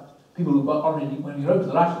up people who got honorary degree. When we wrote to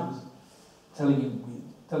the Russians, telling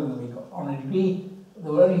them we got honorary degree,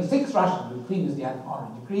 there were only 6 Russians who previously had an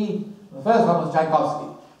honorary degree. The first one was Tchaikovsky.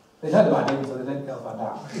 They heard about him, so they let Gelfand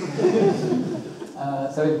down.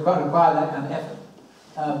 So it required that kind of effort.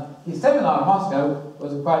 His seminar in Moscow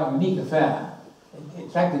was a quite unique affair. It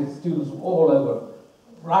attracted students from all over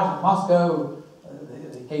Russia, Moscow.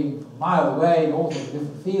 They came from miles away in all sorts of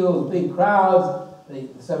different fields, big crowds. The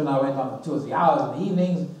seminar went on for 2 or 3 hours in the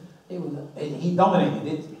evenings. He dominated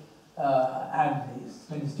it, and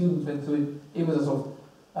when the students went through it, it was a sort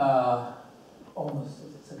of almost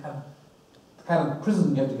it's a kind of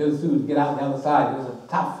prison you have to go through to get out the other side. It was a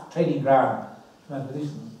tough training ground for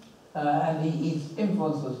mathematicians, and his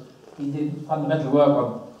influence was he did fundamental work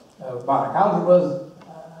on Barak algebras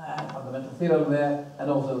and fundamental theorem there, and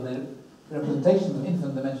also the representations of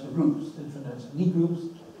infinite dimensional groups, infinite dimensional Lie groups.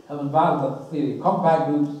 Hermann Bahr got the theory of compact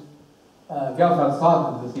groups. Gelfand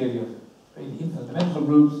started with the theory of really infinite dimensional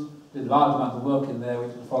groups, did large amounts of work in there,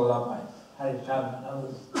 which was followed up by Harry Chapman and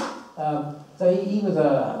others. So he was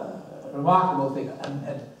a remarkable figure,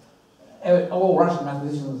 and all Russian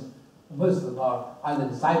mathematicians, most of them are either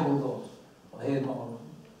disciples or him, or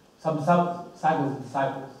some disciples of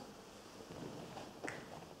disciples.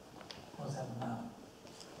 What's happened now?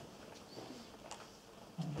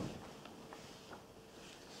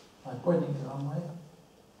 Am I pointing the wrong way?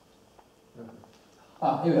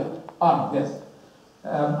 Ah, here we are. Arnold, yes.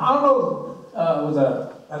 Arnold was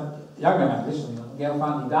a younger mathematician.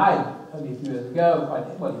 Gelfand, he died only a few years ago.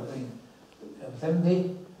 He was doing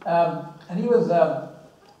 70. And he was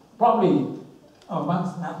probably,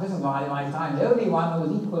 amongst mathematicians of my time, the only one who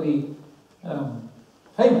was equally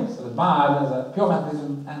famous and admired as a pure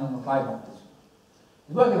mathematician and an applied mathematician.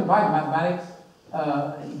 His work in applied mathematics,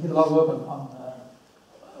 he did a lot of work on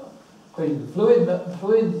equations of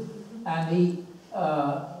fluids, and he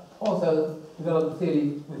also developed a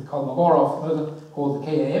theory with Kolmogorov called the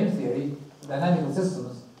KAM theory, dynamical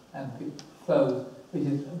systems and flows, which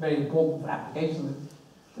is very important for applications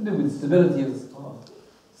to do with stability of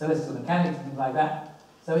celestial mechanics and things like that.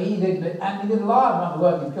 So he did a large amount of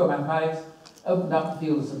work in pure mathematics, opened up the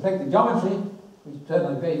field of symplectic geometry, which turned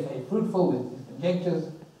out very, very fruitful with his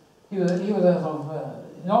conjectures. He was a sort of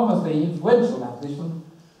enormously influential mathematician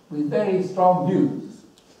with very strong views.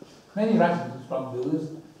 Many Russians had strong views,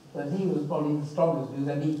 but he was probably the strongest views,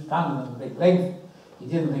 and he founded them at great length. He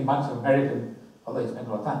didn't think much of American, although he spent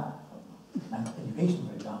a lot of time on education,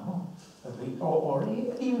 for example, or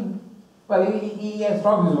even, well, he had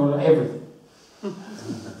strong views on everything.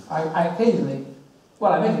 I occasionally,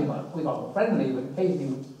 well, I met him, we got friendly, but occasionally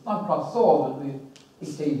we not cross swords, but we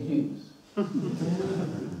exchanged views.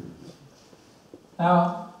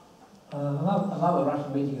 Now, another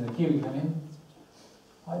Russian waiting in the queue came in.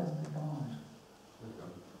 Why doesn't it come on?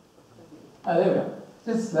 Oh, there we go.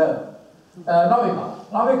 Just Novikov.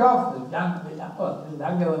 Novikov, the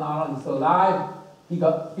younger than Arnold, he's still alive. He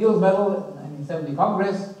got Fields Medal in the 1970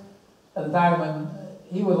 Congress at the time when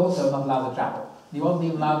he was also not allowed to travel. He wasn't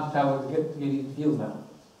even allowed to travel to get his Fields Medal.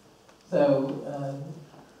 So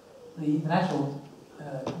the International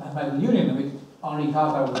Mathematical Union, of which Henri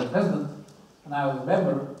Carter was the president and I was a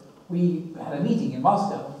member, we had a meeting in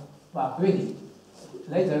Moscow about committee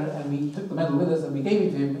later, and we took the medal with us and we gave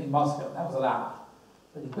it to him in Moscow. That was allowed,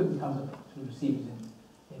 but he couldn't come to receive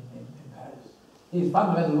it in Paris. His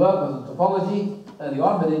fundamental work was in topology early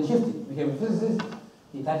on, but then shifted. He became a physicist.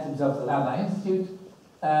 He attached himself to the Landau Institute,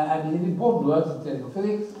 and he did important work in theoretical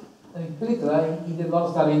physics. And in particular, he did a lot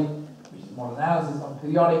of study, which is modern analysis, on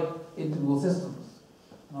periodic integral systems,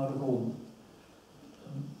 what are called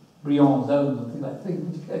Brion zones and things like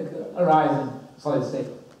things which arise in solid state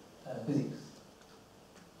physics.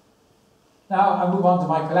 Now I move on to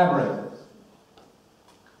my collaborators.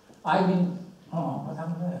 I've been, what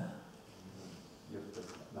happened there?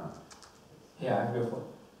 Yeah, I go for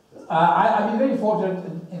it. I've been very fortunate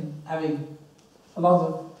in having a lot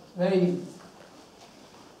of very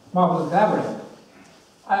marvelous collaborators.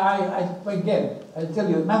 Again, I tell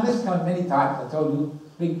you, mathematics come in many types. I told you,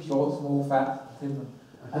 big, short, small, fat, thin,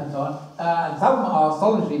 and so on. And some are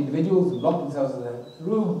solitary individuals who lock themselves in their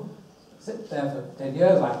room, sit there for 10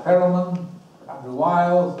 years, like Perelman, Andrew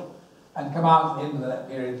Wiles, and come out at the end of that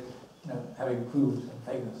period, having proved some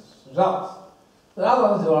famous results. There are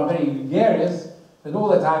others who are very gregarious, spend all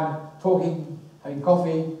their time talking, having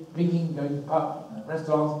coffee, drinking, going to pubs,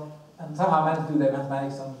 restaurants, and somehow manage to do their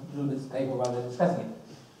mathematics on little bits of paper while they're discussing it.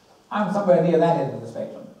 I'm somewhere near that end of the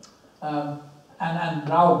spectrum. And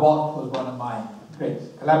Raoul Bott was one of my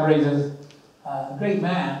great collaborators, a great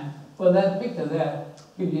man. Well, that picture there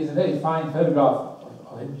gives you a very fine photograph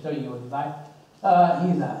of him, showing you what he's like.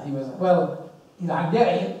 He's a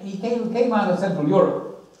Hungarian. He came out of Central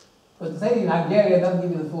Europe, but to say he's Hungarian doesn't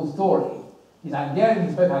give you the full story. He's Hungarian,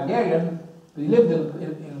 he spoke Hungarian, but he lived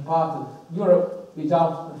in a part of Europe which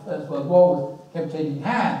after the First World War kept changing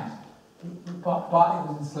hands. Part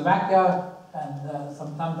was in Slovakia, and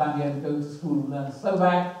sometimes he had to go to school and learn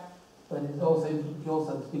Slovak, but he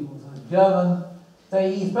also speaks German. So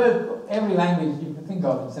he spoke every language you can think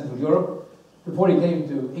of in Central Europe before he came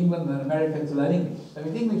to England and America to learn English. So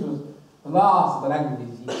his English was the last of the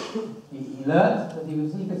languages he learned, but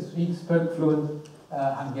he spoke fluent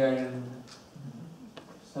Hungarian,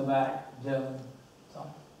 Slovak, German, so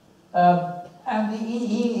on. And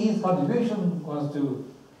his contribution was to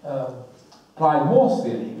apply Morse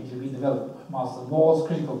theory, which we developed, Master Morse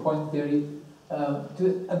critical point theory, at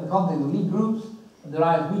the context of Lie groups, and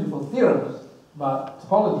derive beautiful theorems about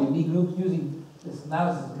topology of Lie groups using this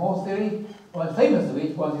analysis of Morse theory. One famous of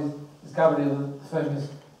which was his discovery of the famous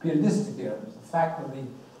periodicity theorems, the fact that the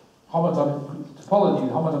homotopy topology,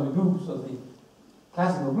 the homotopy groups of the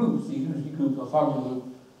classical groups, the unity group, orthogonal group,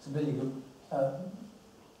 symplectic group,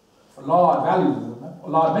 for large values,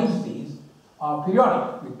 large matrices, are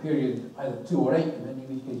periodic, with period either 2 or 8, depending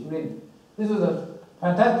which case you're in. This was a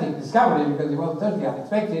fantastic discovery because it was totally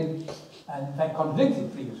unexpected and in fact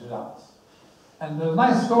contradicted previous results. And there's a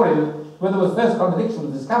nice story that when there was first contradiction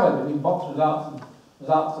was discovered between Bott's results and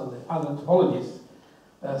results of the other topologists,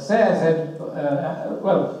 Serre said,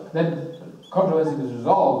 then controversy was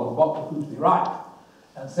resolved when Bott was proved to be right.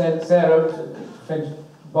 And Serre wrote to French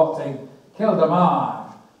Bott saying, quel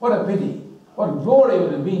dommage, what a pity, what a glory it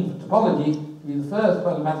would have been for topology to be the first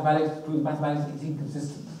person in mathematics to prove mathematics is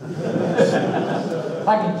inconsistent.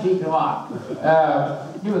 Tongue-in-cheek remark.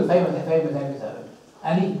 He was a famous episode.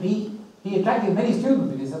 And he attracted many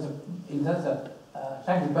students because he was such a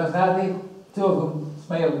attractive personality. Two of whom,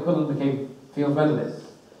 Smale and Cullen, became field medalists.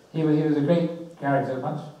 He was a great character,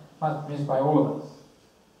 much missed by all of us.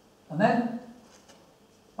 And then,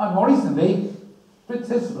 much more recently, Fritz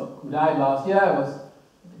Hislop, who died last year, was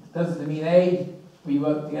close to mean age. We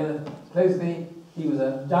worked together closely. He was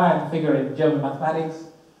a giant figure in German mathematics.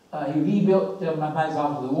 He rebuilt German mathematics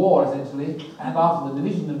after the war, essentially, and after the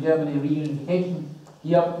division of Germany, reunification,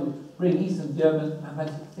 he helped to bring Eastern German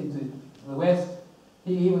mathematics into the West.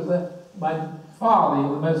 He was by far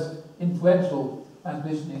the most influential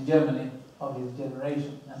mathematician in Germany of his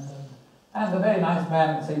generation, and a very nice man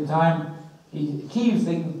at the same time. He achieves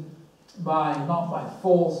things not by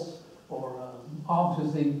force or arm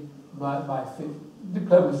twisting, but by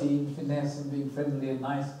diplomacy, finesse, and being friendly and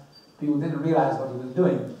nice. People didn't realize what he was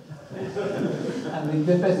doing. And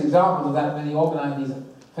the best example of that, when he organized these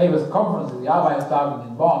famous conferences, the Arbeitstagung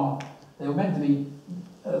in Bonn, they were meant to be,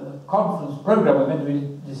 the conference program was meant to be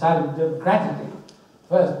decided democratically.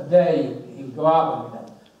 First day, he would go out and we'd have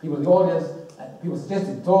people in the audience, and people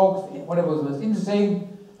suggested talks, whatever was most interesting,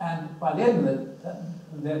 and by the end of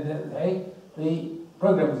the day, the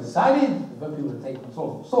program was decided, the people had taken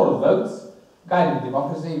sort of votes, guided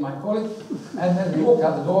democracy, you might call it, and then we walked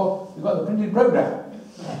out the door, we got the printed program.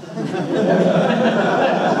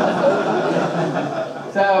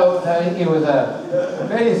 So it was a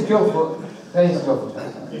very skillful person.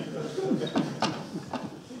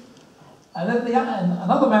 And then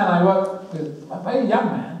another man I worked with, a very young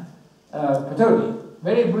man, Patoli,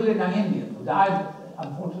 very brilliant young Indian, who died,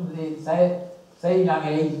 unfortunately, same young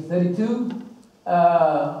age, 32,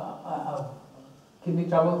 of kidney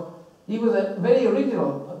trouble. He was a very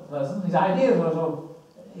original person. His ideas were sort of,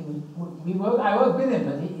 I worked with him,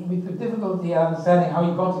 but with difficulty understanding how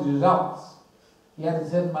he got his results. He had a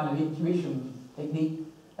certain amount of intuition technique.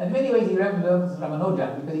 And in many ways he resembles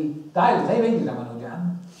Ramanujan, because he died at the same age as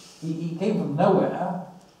Ramanujan. He came from nowhere.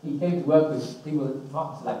 He came to work with people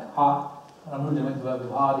like Hart. Ramanujan went to work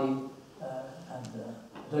with Hardy, and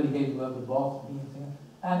Patoli came to work with Boss,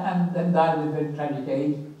 and then died at a very tragic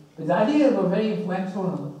age. But his ideas were very influential,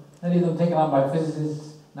 and many of them taken on by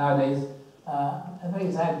physicists nowadays. A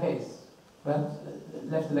very sad case, but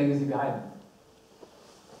left a legacy behind him.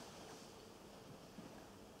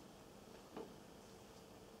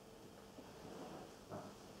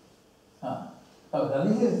 Oh, now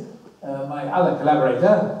this is my other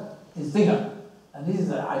collaborator, is Singer. And this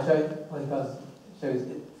is, I show it because it shows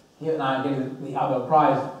it. Here and I are getting the other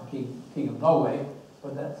prize from King of Norway,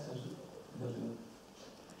 but that's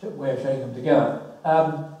a way of showing them together.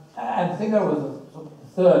 And Singer was the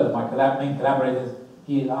third of my main collaborators.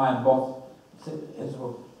 He and I and Boss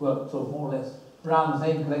worked sort of more or less around the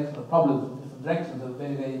same collection of problems in different directions over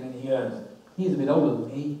very, very many years. He's a bit older than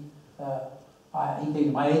me. He came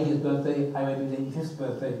to my 80th birthday, I went to his 85th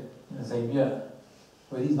birthday in the same year.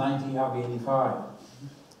 So he's 90, I'll be 85.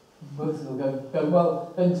 Both will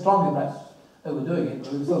go going strongly, perhaps overdoing it,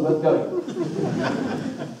 but we're still both going.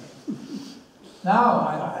 Now,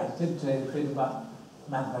 I did say a bit about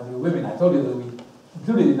mathematical women. I told you that we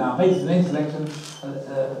included in our main selection a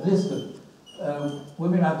list of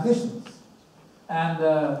women mathematicians. And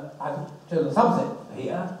I've chosen a subset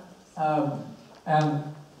here. And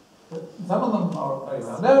some of them are very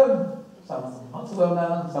well known, some of them not so well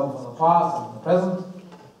known, some from the past, some from the present.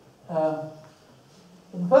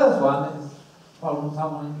 The first one is probably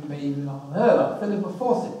someone you may even not have heard of, Philippa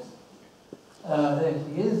Fawcett. There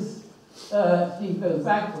she is. She goes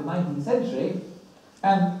back to the 19th century,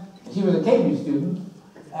 and she was a Cambridge student,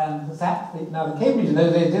 and now the Cambridge in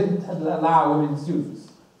those days didn't allow women students,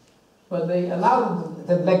 but they allowed them to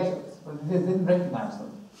attend lectures, but they didn't recognize them.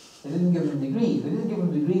 They didn't give them degrees. They didn't give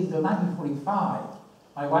them degrees until 1945.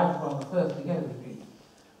 My wife was one of the first to get a degree.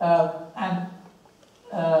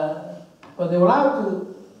 But they were allowed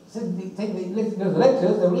to take the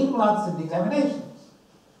lectures, they were even allowed to sit the examinations.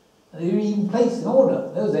 They were even placed in order.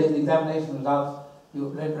 In those days, the examination results, you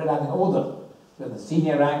read out in order. So the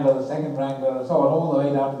senior wrangler, the second wrangler, and so on, all the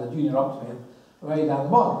way down to the junior optimist, way down the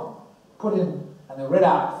bottom. Put in, and they were read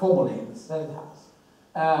out formally in the Senate House.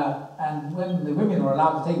 And when the women were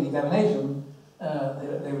allowed to take the examination,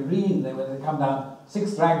 they would read, they would come down,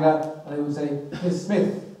 6th wrangler, and they would say, Miss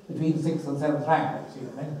Smith, between 6th and 7th wrangler.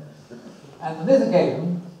 And on this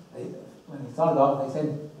occasion, when he started off, they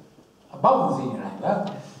said, above the senior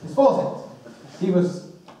wrangler, Miss Fawcett.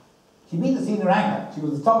 She beat the senior wrangler. She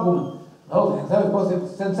was the top woman the whole thing. So of course it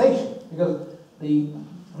was a sensation, because the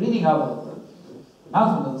reading of the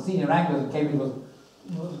announcement of the senior wranglers in Cambridge was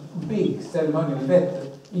a big ceremonial event.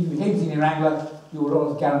 If you became senior wrangler, you were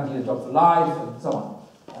always guaranteed a job for life, and so on.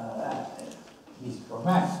 At least for a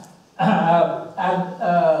man.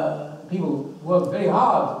 People worked very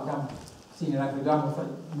hard to become senior wrangler. For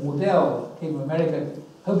example, Mordell came from America,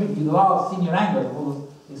 hoping to be the last senior wrangler before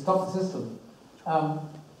they stopped the system.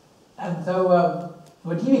 And so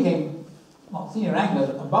when he became not senior wrangler,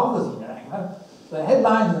 but above the senior wrangler, the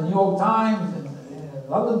headlines in the New York Times, in the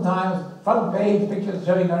London Times, front page pictures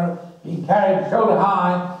showing her being carried shoulder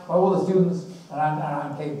high by all the students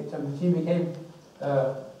around Cambridge. So she became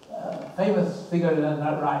a famous figure in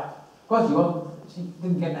that right. Of course, she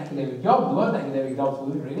didn't get an academic job. There weren't academic jobs for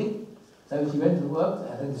women, really. So she went to work,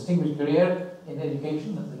 had a distinguished career in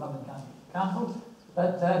education at the London County Council.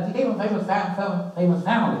 But she came from a famous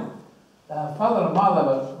family. Father and mother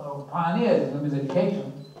were pioneers in women's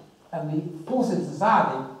education, and the Fawcett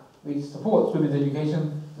Society, which supports women's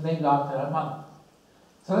education, is named after her mother.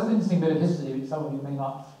 So that's an interesting bit of history which some of you may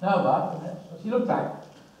not know about, and that's what she looked like.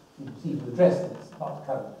 You can see from the dress that it's not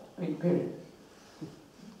the current period.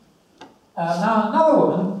 Now another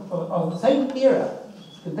woman of the same era,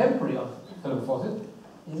 contemporary of Philip Fawcett,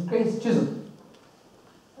 is Grace Chisholm.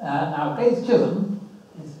 Now Grace Chisholm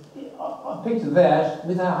is a picture there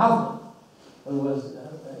with her husband, who was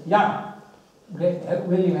young,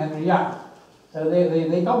 William Henry Young. So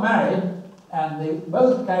they got married, and they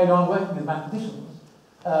both carried on working as mathematicians.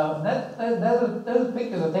 Those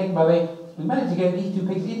pictures are taken by we managed to get these two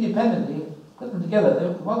pictures independently, put them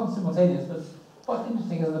together. It wasn't simultaneous, but what's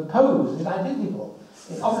interesting is the pose is identical.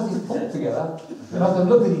 It's obviously put together. They must have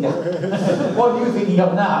looked at each other. What are you thinking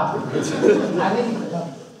of now? I think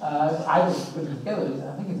I just put them together.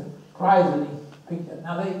 I think it's a prize-winning picture.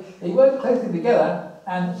 Now they worked closely together,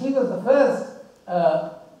 and she was the first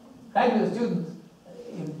graduate student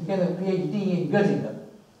to get a PhD in Göttingen.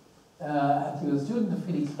 And she was a student of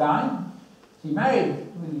Felix Klein. She married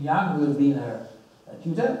William Young, who had been her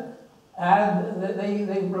tutor, and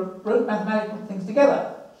they wrote mathematical things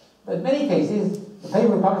together. But in many cases, the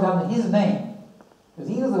paper was published under his name, because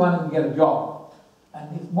he was the one who could get a job.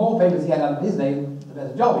 And the more papers he had under his name, the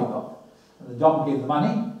better job he got. And the job gave the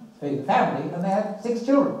money, paid the family, and they had 6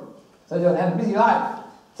 children. So they had a busy life.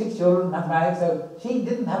 6 children, mathematics, so she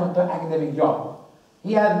didn't have an academic job.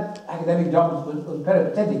 He had academic jobs, was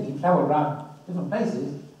peripatetic. He travelled around different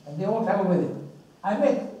places, and they all travelled with him. I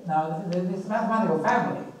met now this mathematical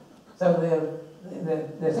family. So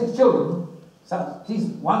they're 6 children. So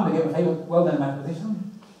one became a famous, well-known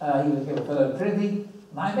mathematician. He became a fellow at Trinity,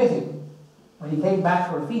 and I met him when he came back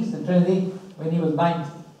for a feast at Trinity when he was 90.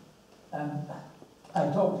 And I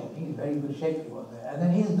talked to him. He was in very good shape. He was there. And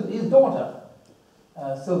then his daughter,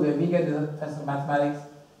 Sylvia Wiegand, is a professor of mathematics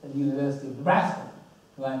at the University of Nebraska,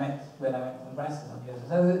 who I met when I went to Nebraska some years ago.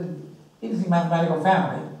 So it's an interesting mathematical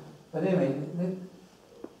family. But anyway,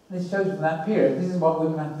 this shows from that period, this is what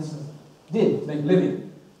women mathematicians did to make a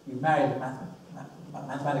living. You married a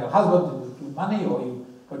mathematical husband to money, or you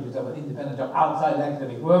got yourself an independent job outside the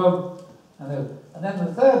academic world. And then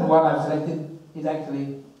the third one I've selected is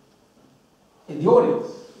actually in the audience.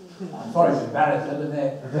 I'm sorry to embarrass her, but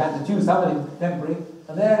they had to choose somebody contemporary.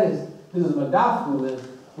 And there is Susan McDuff,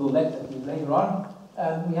 who will lecture to you later on.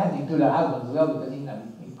 And we had to include her husband as well, because you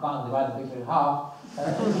can't divide the picture in half.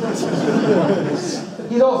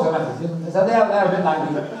 He's also a mathematician, so they're a bit like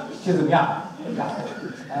Chisholm Young.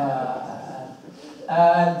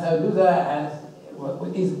 And so Luther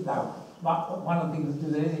is now one of the things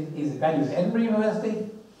Luther is a graduate of Edinburgh University.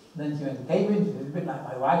 Then she went to Cambridge. She's a bit like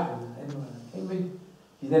my wife, who was in Edinburgh and Cambridge.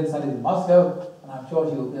 She then studied in Moscow, and I'm sure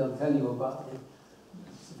she will be able to tell you about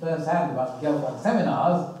firsthand about the Gelfand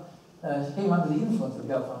seminars. She came under the influence of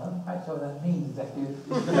Gelfand. I'm not quite sure what that means exactly.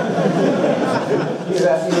 She was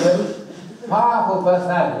a powerful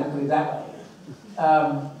personality, let's put it that way.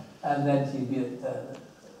 And then she's been at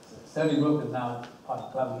Stony Brook, and now part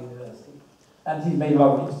of Columbia University. And she's made a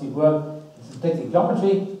lot of interesting work in synthetic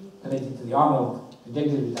geometry related to the Arnold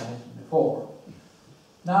trajectory, which I mentioned before.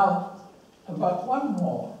 Now, I've got one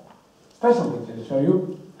more special picture to show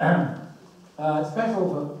you. Special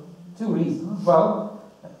for 2 reasons. Well,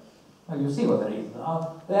 you see what the reasons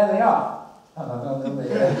are. There they are.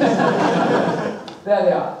 There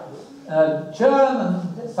they are. Chern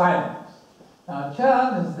and Simons. Now,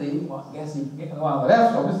 Chern is the, I guess you get the one on the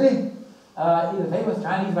left, obviously. He's a famous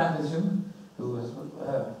Chinese mathematician who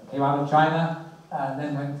came out of China and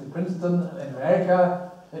then went to Princeton in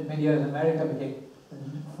America, spent many years in America, became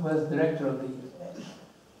the first director of the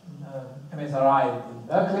MSRI in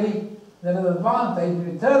Berkeley, Then at advanced age, he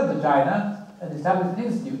returned to China and established an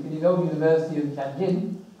institute in his old university of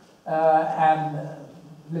Tianjin, and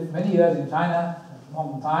lived many years in China,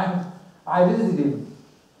 modern times. I visited him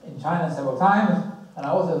in China several times, and I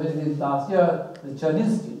also visited last year the Chen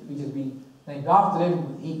Institute, which has been named after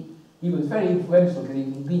him. He was very influential because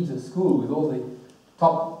he'd been to school with all the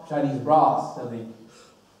top Chinese brass, so the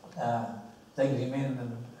Deng Xiaoping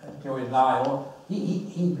and Zhou Enlai.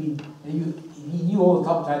 He knew all the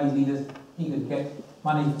top Chinese leaders. He could get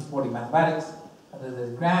money for supporting mathematics. And there's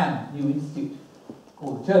a grand new institute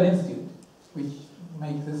called the Chen Institute, which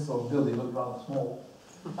makes this sort of building look rather small.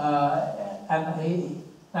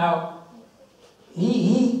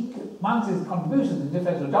 Amongst his contributions in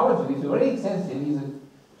differential geometry, which are very extensive, he's a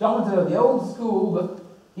geometer of the old school, but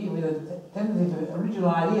he with a tendency to original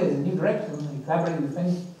ideas in new directions. He collaborated with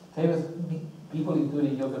many famous people,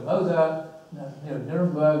 including Joachim Moser,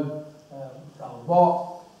 Nuremberg, Charles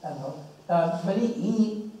Bock, but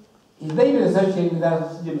his name is associated with that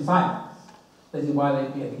of Jim Simons. This is why they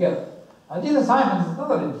appear together. Jim Simons is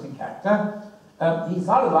another interesting character. He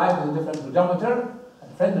started life as a differential geometer, a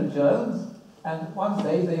friend of Chern's, and one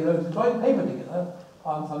day they wrote a joint paper together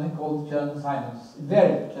on something called Chern-Simons,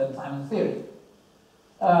 invariant Chern-Simons theory.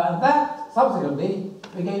 That subsequently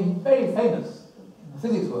became very famous in the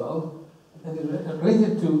physics world, and it was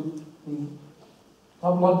related to the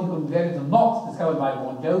topological invariance of knots discovered by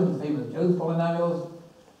Vaughan Jones, the famous Jones polynomials,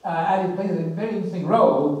 and it plays a very interesting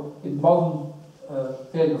role in modern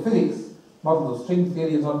theoretical physics, models of string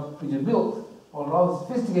theory and so on, which are built on rather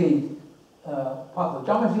sophisticated parts of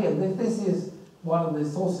geometry, and this is one of the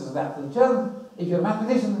sources of that. If you're a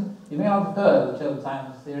mathematician, you may not have heard of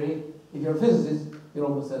Chern-Simons theory. If you're a physicist, you're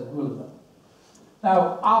almost certain to have.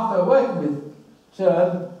 Now, after working with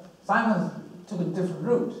Chern, Simons took a different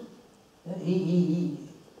route.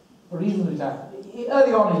 For reasons which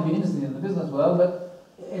early on he'd been interested in the business world, but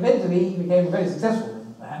eventually he became a very successful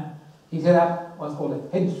businessman. He set up what's called a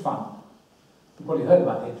hedge fund. You probably heard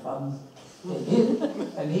about hedge funds.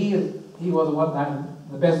 And he was at one time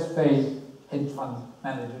the best paid hedge fund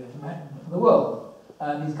manager in the world.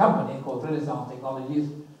 And his company, called Renaissance Technologies,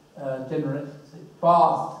 generates a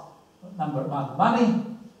vast amount of money,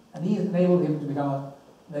 and he has enabled him to become a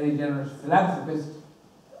very generous philanthropist,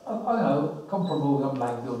 comparable to someone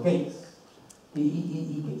like Bill Gates.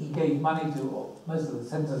 He gave money to most of the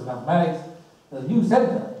centers of mathematics. There's a new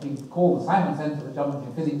center, being called the Simon Center for Geometry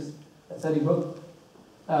and Physics at Stony Brook.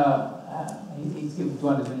 He's given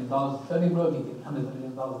 $200 million to Stony Brook, he gives $100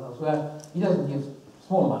 million elsewhere. He doesn't give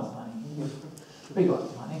small amounts of money, he gives big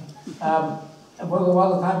amounts of money. And for a while,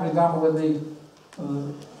 the time, for example, when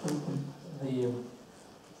the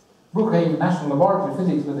Brookhaven National Laboratory of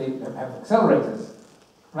Physics, where they have accelerators,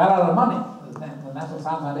 ran out of money. The National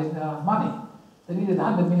Science Foundation ran out of money. They needed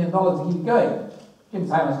 $100 million to keep going. Jim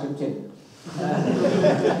Simons chipped in.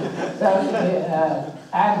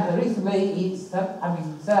 And recently, he set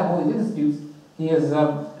up all these institutes. He has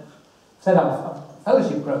set up a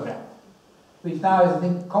fellowship program, which now is, I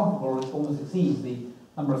think, comparable, it almost exceeds the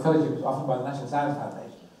number of fellowships offered by the National Science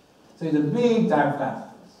Foundation. So he's a big-time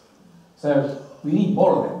philanthropist. So we need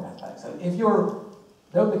more of them. So if you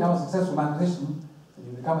don't become a successful mathematician, if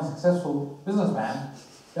you become a successful businessman,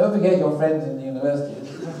 don't forget your friends in the universities.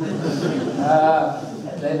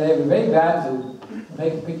 They'll be very glad to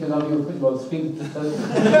make pictures of you, put you on screen. I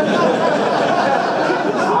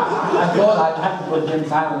thought I'd have to put Jim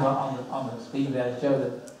Simons on the screen there to show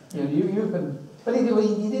that you can. But he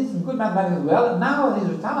did some good mathematics as well, and now he's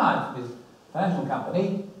retired from his financial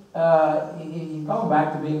company. He's gone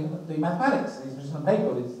back to doing mathematics. He's written a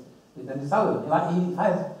paper with Dennis Sullivan. He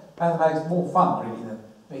finds mathematics more fun, really, than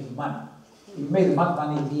making money. If you make as much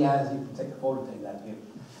money as he has, you can afford to take that view.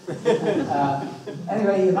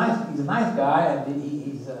 Anyway, he's a nice guy, and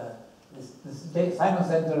he's this Simon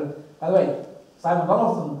Center. By the way, Simon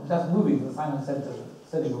Donaldson just moving to the Simon Center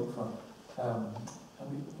study book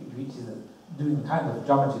which is doing the kind of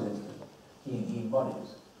geometry that he embodies.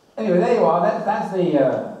 Anyway, there you are. That's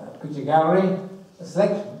the picture gallery, a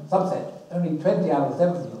selection, subset. Only 20 out of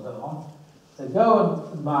 70 or so on. So go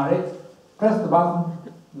and admire it. Press the button.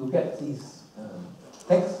 You'll get these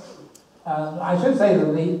texts. I should say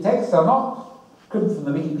that the texts are not cribbed from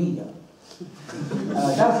the Wikipedia.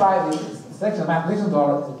 That's why the selection of mathematicians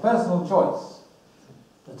are a personal choice.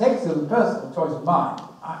 The text is a personal choice of mine.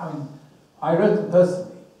 I wrote them personally.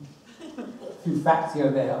 A few facts here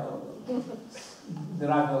and there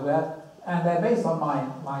derived from that, and they're based on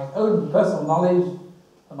my own personal knowledge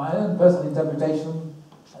and my own personal interpretation.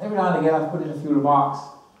 And every now and again I've put in a few remarks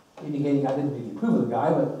indicating I didn't really approve of the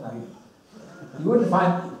guy, but you wouldn't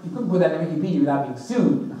find, you couldn't put that in Wikipedia without being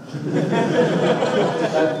sued.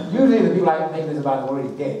 But usually the people I make this about are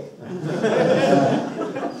already dead.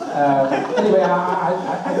 Anyway, I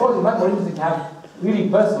thought it was much more interesting to have really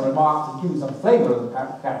personal remarks and give you some flavour of the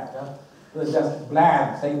character, than just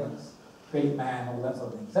bland statements, great man, all that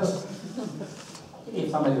sort of thing. So, if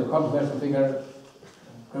somebody is a controversial figure,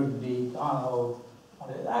 Grothendieck, Arnold,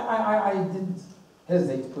 I didn't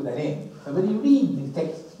hesitate to put that in. So when you read these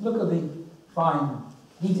texts, look at the fine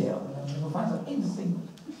detail, and you'll find some interesting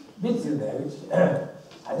bits in there, which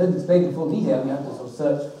I don't explain in full detail, you have to sort of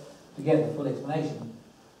search to get the full explanation.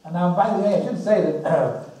 And now, by the way, I should say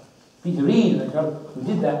that Peter Reed, who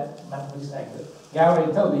did that mathematician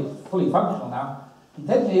gallery, told me it's fully functional now. The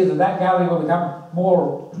intention is that that gallery will become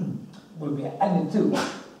more, will be added to.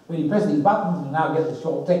 When you press these buttons and now get the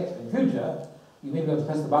short text in the future, you may be able to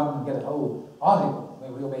press the button and get a whole article.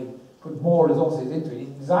 We may put more resources into it.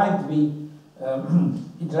 It's designed to be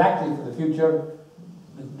interactive for the future.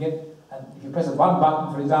 You can get, and if you press a one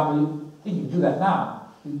button, for example, you think you can do that now.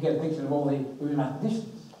 You can get a picture of all the women mathematicians.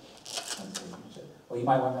 Or you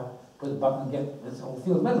might want to put a button and get this whole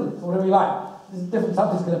field medalist, or whatever you like. These different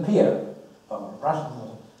subjects can appear, Russian,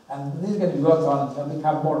 and this is going to be worked on and it'll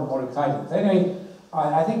become more and more exciting. So anyway,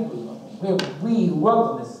 I think we who worked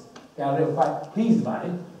on this gallery are quite pleased about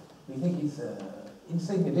it. We think it's an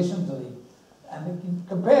interesting addition to the, and it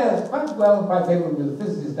compares quite well and quite favourably with the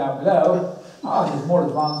physicists down below. Ours is more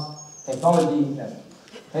advanced technology.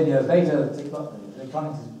 10 years later, the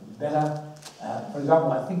electronics is better. For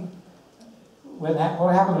example, I think what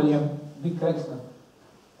happens when you have a big collection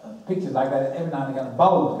of pictures like that, every now and again a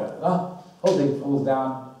bulb goes, whole thing falls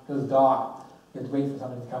down, goes dark, you have to wait for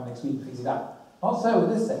somebody to come next week to fix it up. Not so with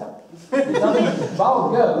this setup. If the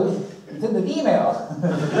bulb goes, it's in the email.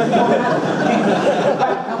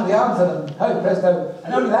 Back comes the answer, and oh presto,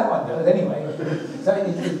 and only that one goes anyway. So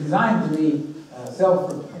it's designed to be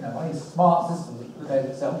one of these smart systems that prepares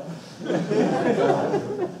itself.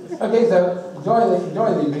 Okay, so enjoy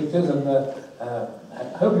these pictures, and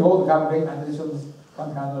I hope you all become great mathematicians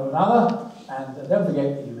one kind or another. And don't forget,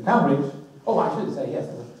 if you become rich, oh, I should say, yes,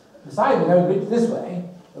 besides becoming rich this way,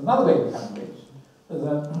 there's another way of becoming rich.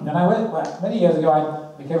 And I went, many years ago, I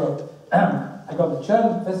got the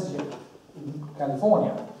Chern Professorship in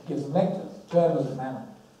California to give some lectures. Chern was the man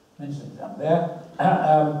mentioned down there.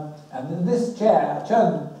 And this chair,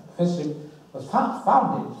 Chern Professorship, was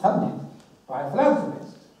funded by a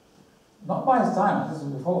philanthropist. Not by a scientist, this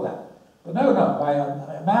was before that. But no, by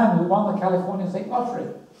a man who won the California State Lottery.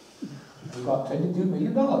 He got $22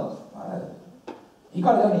 million. He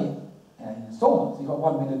got it only in installments. He got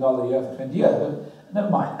 $1 million a year for 20 years, but never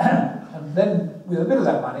mind. And then, with a bit of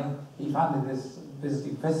that money, he funded this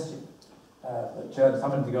visiting professorship for Chern,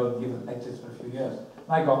 someone to go and give lectures for a few years.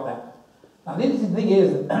 And I got that. Now, the interesting thing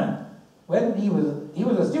is that when he was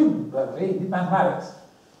a student at Berkeley, he did mathematics.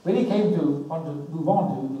 When he came to want to move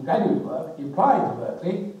on to do graduate work, he applied to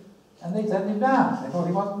Berkeley, and they turned him down. They thought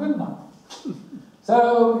he wasn't good enough.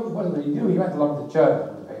 So, what did he do? He went along to Chern.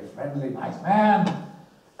 He was a very friendly, nice man.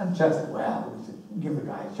 And Chern said, well, we should give the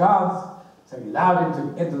guy a chance. So he allowed him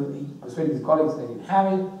to enter, he persuaded his colleagues they didn't have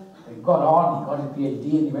it. He got on, he got his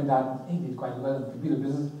PhD, and he went out, he did quite well in computer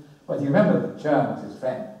business. But he remembered that Chern was his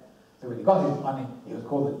friend. So when he got his money, it was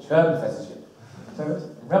called the Chern Professorship. So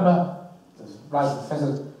remember, as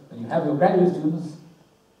professors, when you have your graduate students,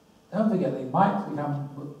 don't forget they might become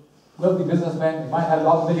wealthy businessmen, they might have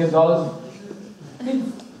lots of $1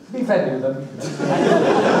 million. Be friendly with them.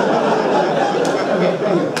 Okay,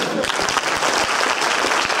 thank you.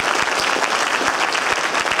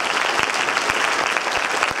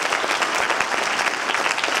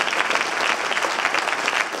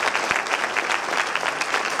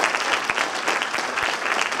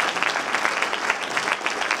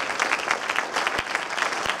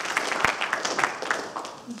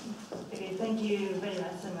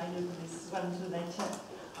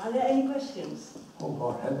 Are there any questions? Oh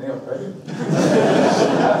God, any other questions?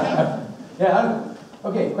 Yeah,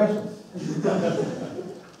 okay, questions.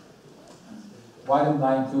 Why didn't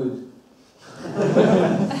I include a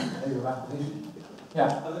mathematician?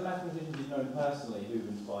 Yeah. Are the mathematicians you've known personally who've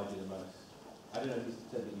inspired you the most? I don't know if you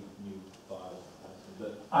said that you knew Biles personally,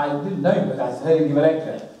 but I didn't know him, but I heard him give a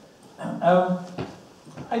lecture.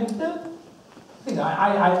 I don't think I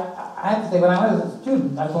have to say, when I was a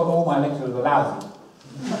student, I thought all my lecturers were lousy.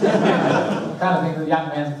 The kind of thing that young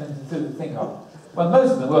men tend to think of. Well,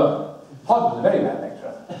 most of them were. Hodge was a very bad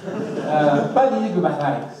lecturer. But he did good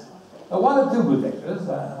mathematics. One or two good lecturers,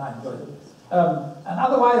 and I enjoyed them. And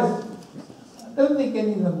otherwise, I don't think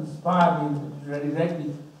any of them inspired me really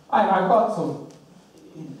directly. I got sort of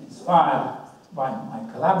inspired my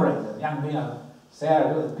collaborators, young men,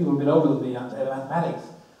 Sarah, people a bit older than me, mathematics,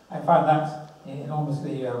 I found that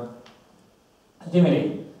enormously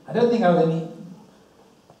intimidating. I don't think I was any.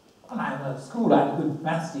 When I was at school, I had a good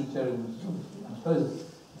maths teacher who was, I suppose,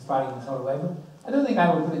 inspiring in a sort of way, but I don't think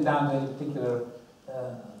I would put it down to any particular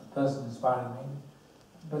person inspiring me.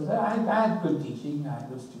 But I had good teaching, I had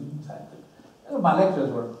good students, I had good, my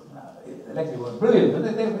lecturers were, the lecturers were brilliant, but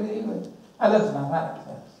I learned some mathematics,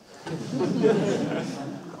 yes.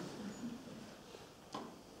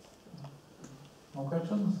 More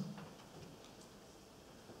questions?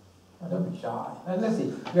 Oh, don't be shy. Let's see.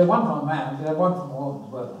 We have one from a man, we have one from a woman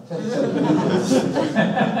as well.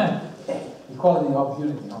 Equality of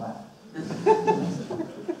opportunity on that.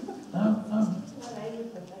 No? No?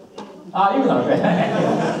 Ah, you know.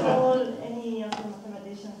 Any of the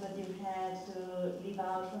mathematicians that you had to leave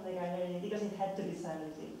out from the gallery because it had to be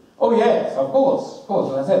selective? Oh yes, of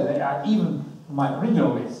course. As I said, even my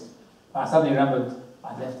original list, I suddenly remembered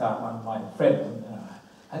I left out one of my friends.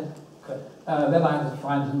 Then I had to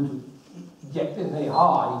find who to inject it very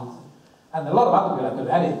hard. And a lot of other people I could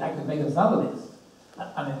have added. I could make another list.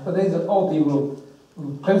 But these are all people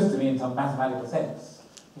who are close to me in some mathematical sense.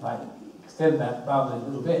 If I extend that boundary a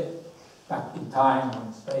little bit, back in time or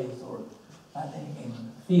in space or in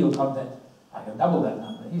field content, I can double that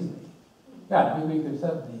number easily. Yeah, we could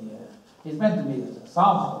certainly, it's meant to be a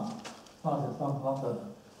sample, not a,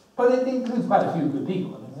 but it includes quite a few good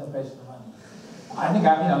people. I mean, no question of money. I think,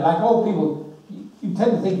 like all people, you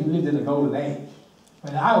tend to think you lived in a golden age.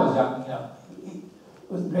 When I was young, it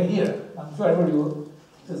was a great era. I'm sure everybody was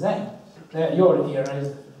the same. Your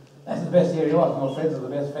era that's the best era you was. Your friends are the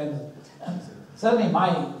best friends. And certainly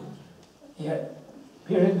my period,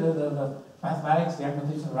 the mathematics, the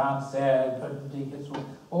mathematicians around Sarah, Dickens,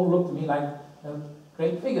 all looked to me like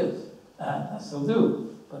great figures. I still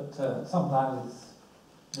do. But sometimes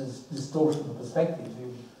there's distortion of perspective.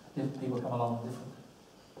 Different people come along with different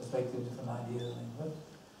perspectives, different ideas and things.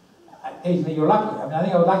 But occasionally you're lucky. I mean, I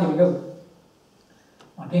think I was lucky because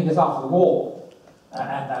I came just after the war,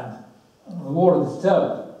 and the war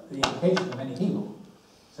disturbed the education of many people.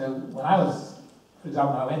 So when I was, for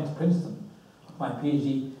example, I went to Princeton for my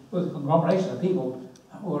PhD, it was a conglomeration of people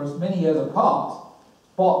who were many years apart.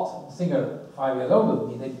 Bott, Singer, 5 years older than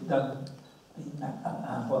me, they'd done,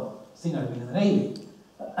 well, Singer had been in the Navy,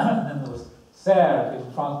 and then there was Sarah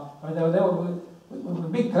in France. I mean, there were a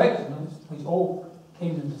big collection which all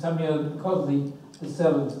came into some years because of the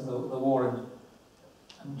disturbance of the war and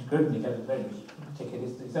Britain had a very particular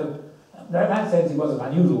history. So, in that sense, it was an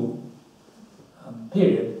unusual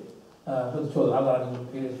period, but sure, there are other unusual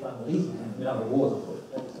periods for other reasons, and other wars, of course.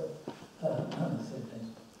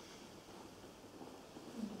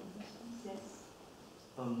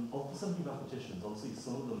 Of the 70 mathematicians, obviously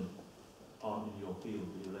some of them aren't in your field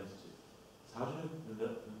that you're related to. So how do you know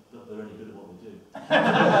that they're any good at what they do?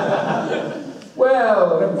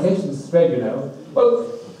 Well, reputation's spread, you know. Well,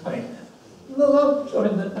 I mean,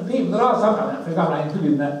 the people, there are some, for example, I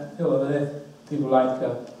included in that field over there, people like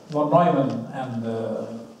von Neumann and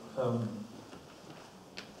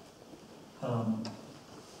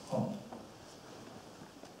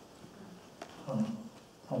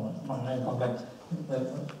my name comes back.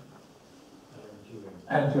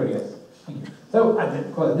 Alan Turing, yes. Thank you. So,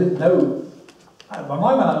 of course, I didn't know. Von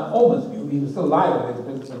Neumann I almost knew. He was still alive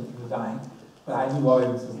when he was dying, but I knew of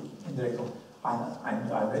him through indirect. I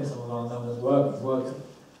read some of von Neumann's work. His work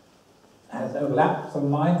has overlapped some of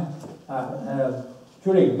mine.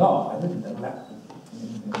 Turing, no, I didn't overlap.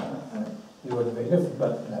 He was very different,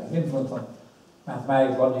 but his influence on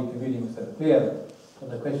mathematics, logic, computing was so clear. So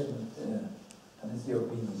the question, and this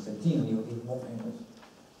European was 17, he was even more famous.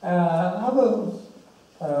 Others,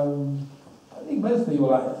 I think most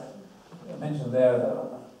people I mentioned there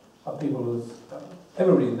are people who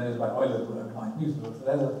everybody knows about Euler, who are useful. So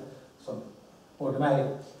there's a sort of automatic,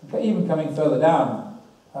 even coming further down.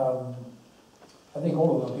 I think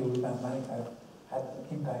all of the people with mathematics have had an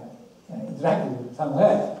impact, interacted with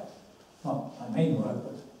somewhere. Not my main work,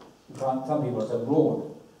 but you can't, some people are so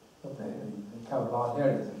broad that they cover large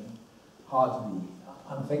areas and hard to be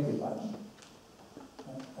unaffected by them.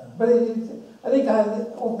 But I think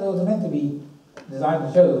those are meant to be designed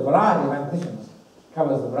to show the variety of mathematicians,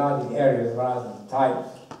 covers the variety of areas, the variety of types.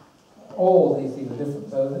 All these things are different.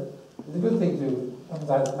 So it's a good thing to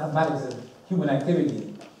emphasize that mathematics is human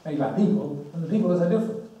activity made by people, and the people are so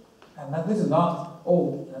different. And that this is not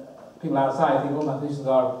all people outside think all mathematicians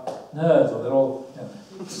are nerds, or they're all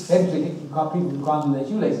essentially people who can't do their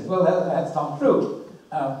shoelaces. Well, that's not true.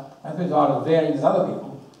 Mathematicians are as varied as other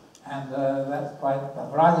people, and that's quite a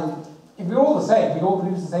variety. If we're all the same, we'd all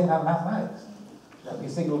produce the same kind of mathematics. That'll be a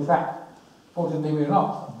single track. Fortunately, we're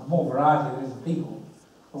not. The more variety there is of people,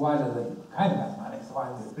 the wider the kind of mathematics, the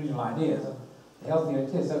wider the original ideas, and the healthier it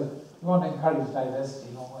is. So we want to encourage diversity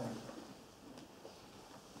in all ways.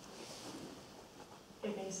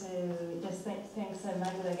 Okay, so just thanks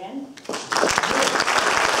Michael again.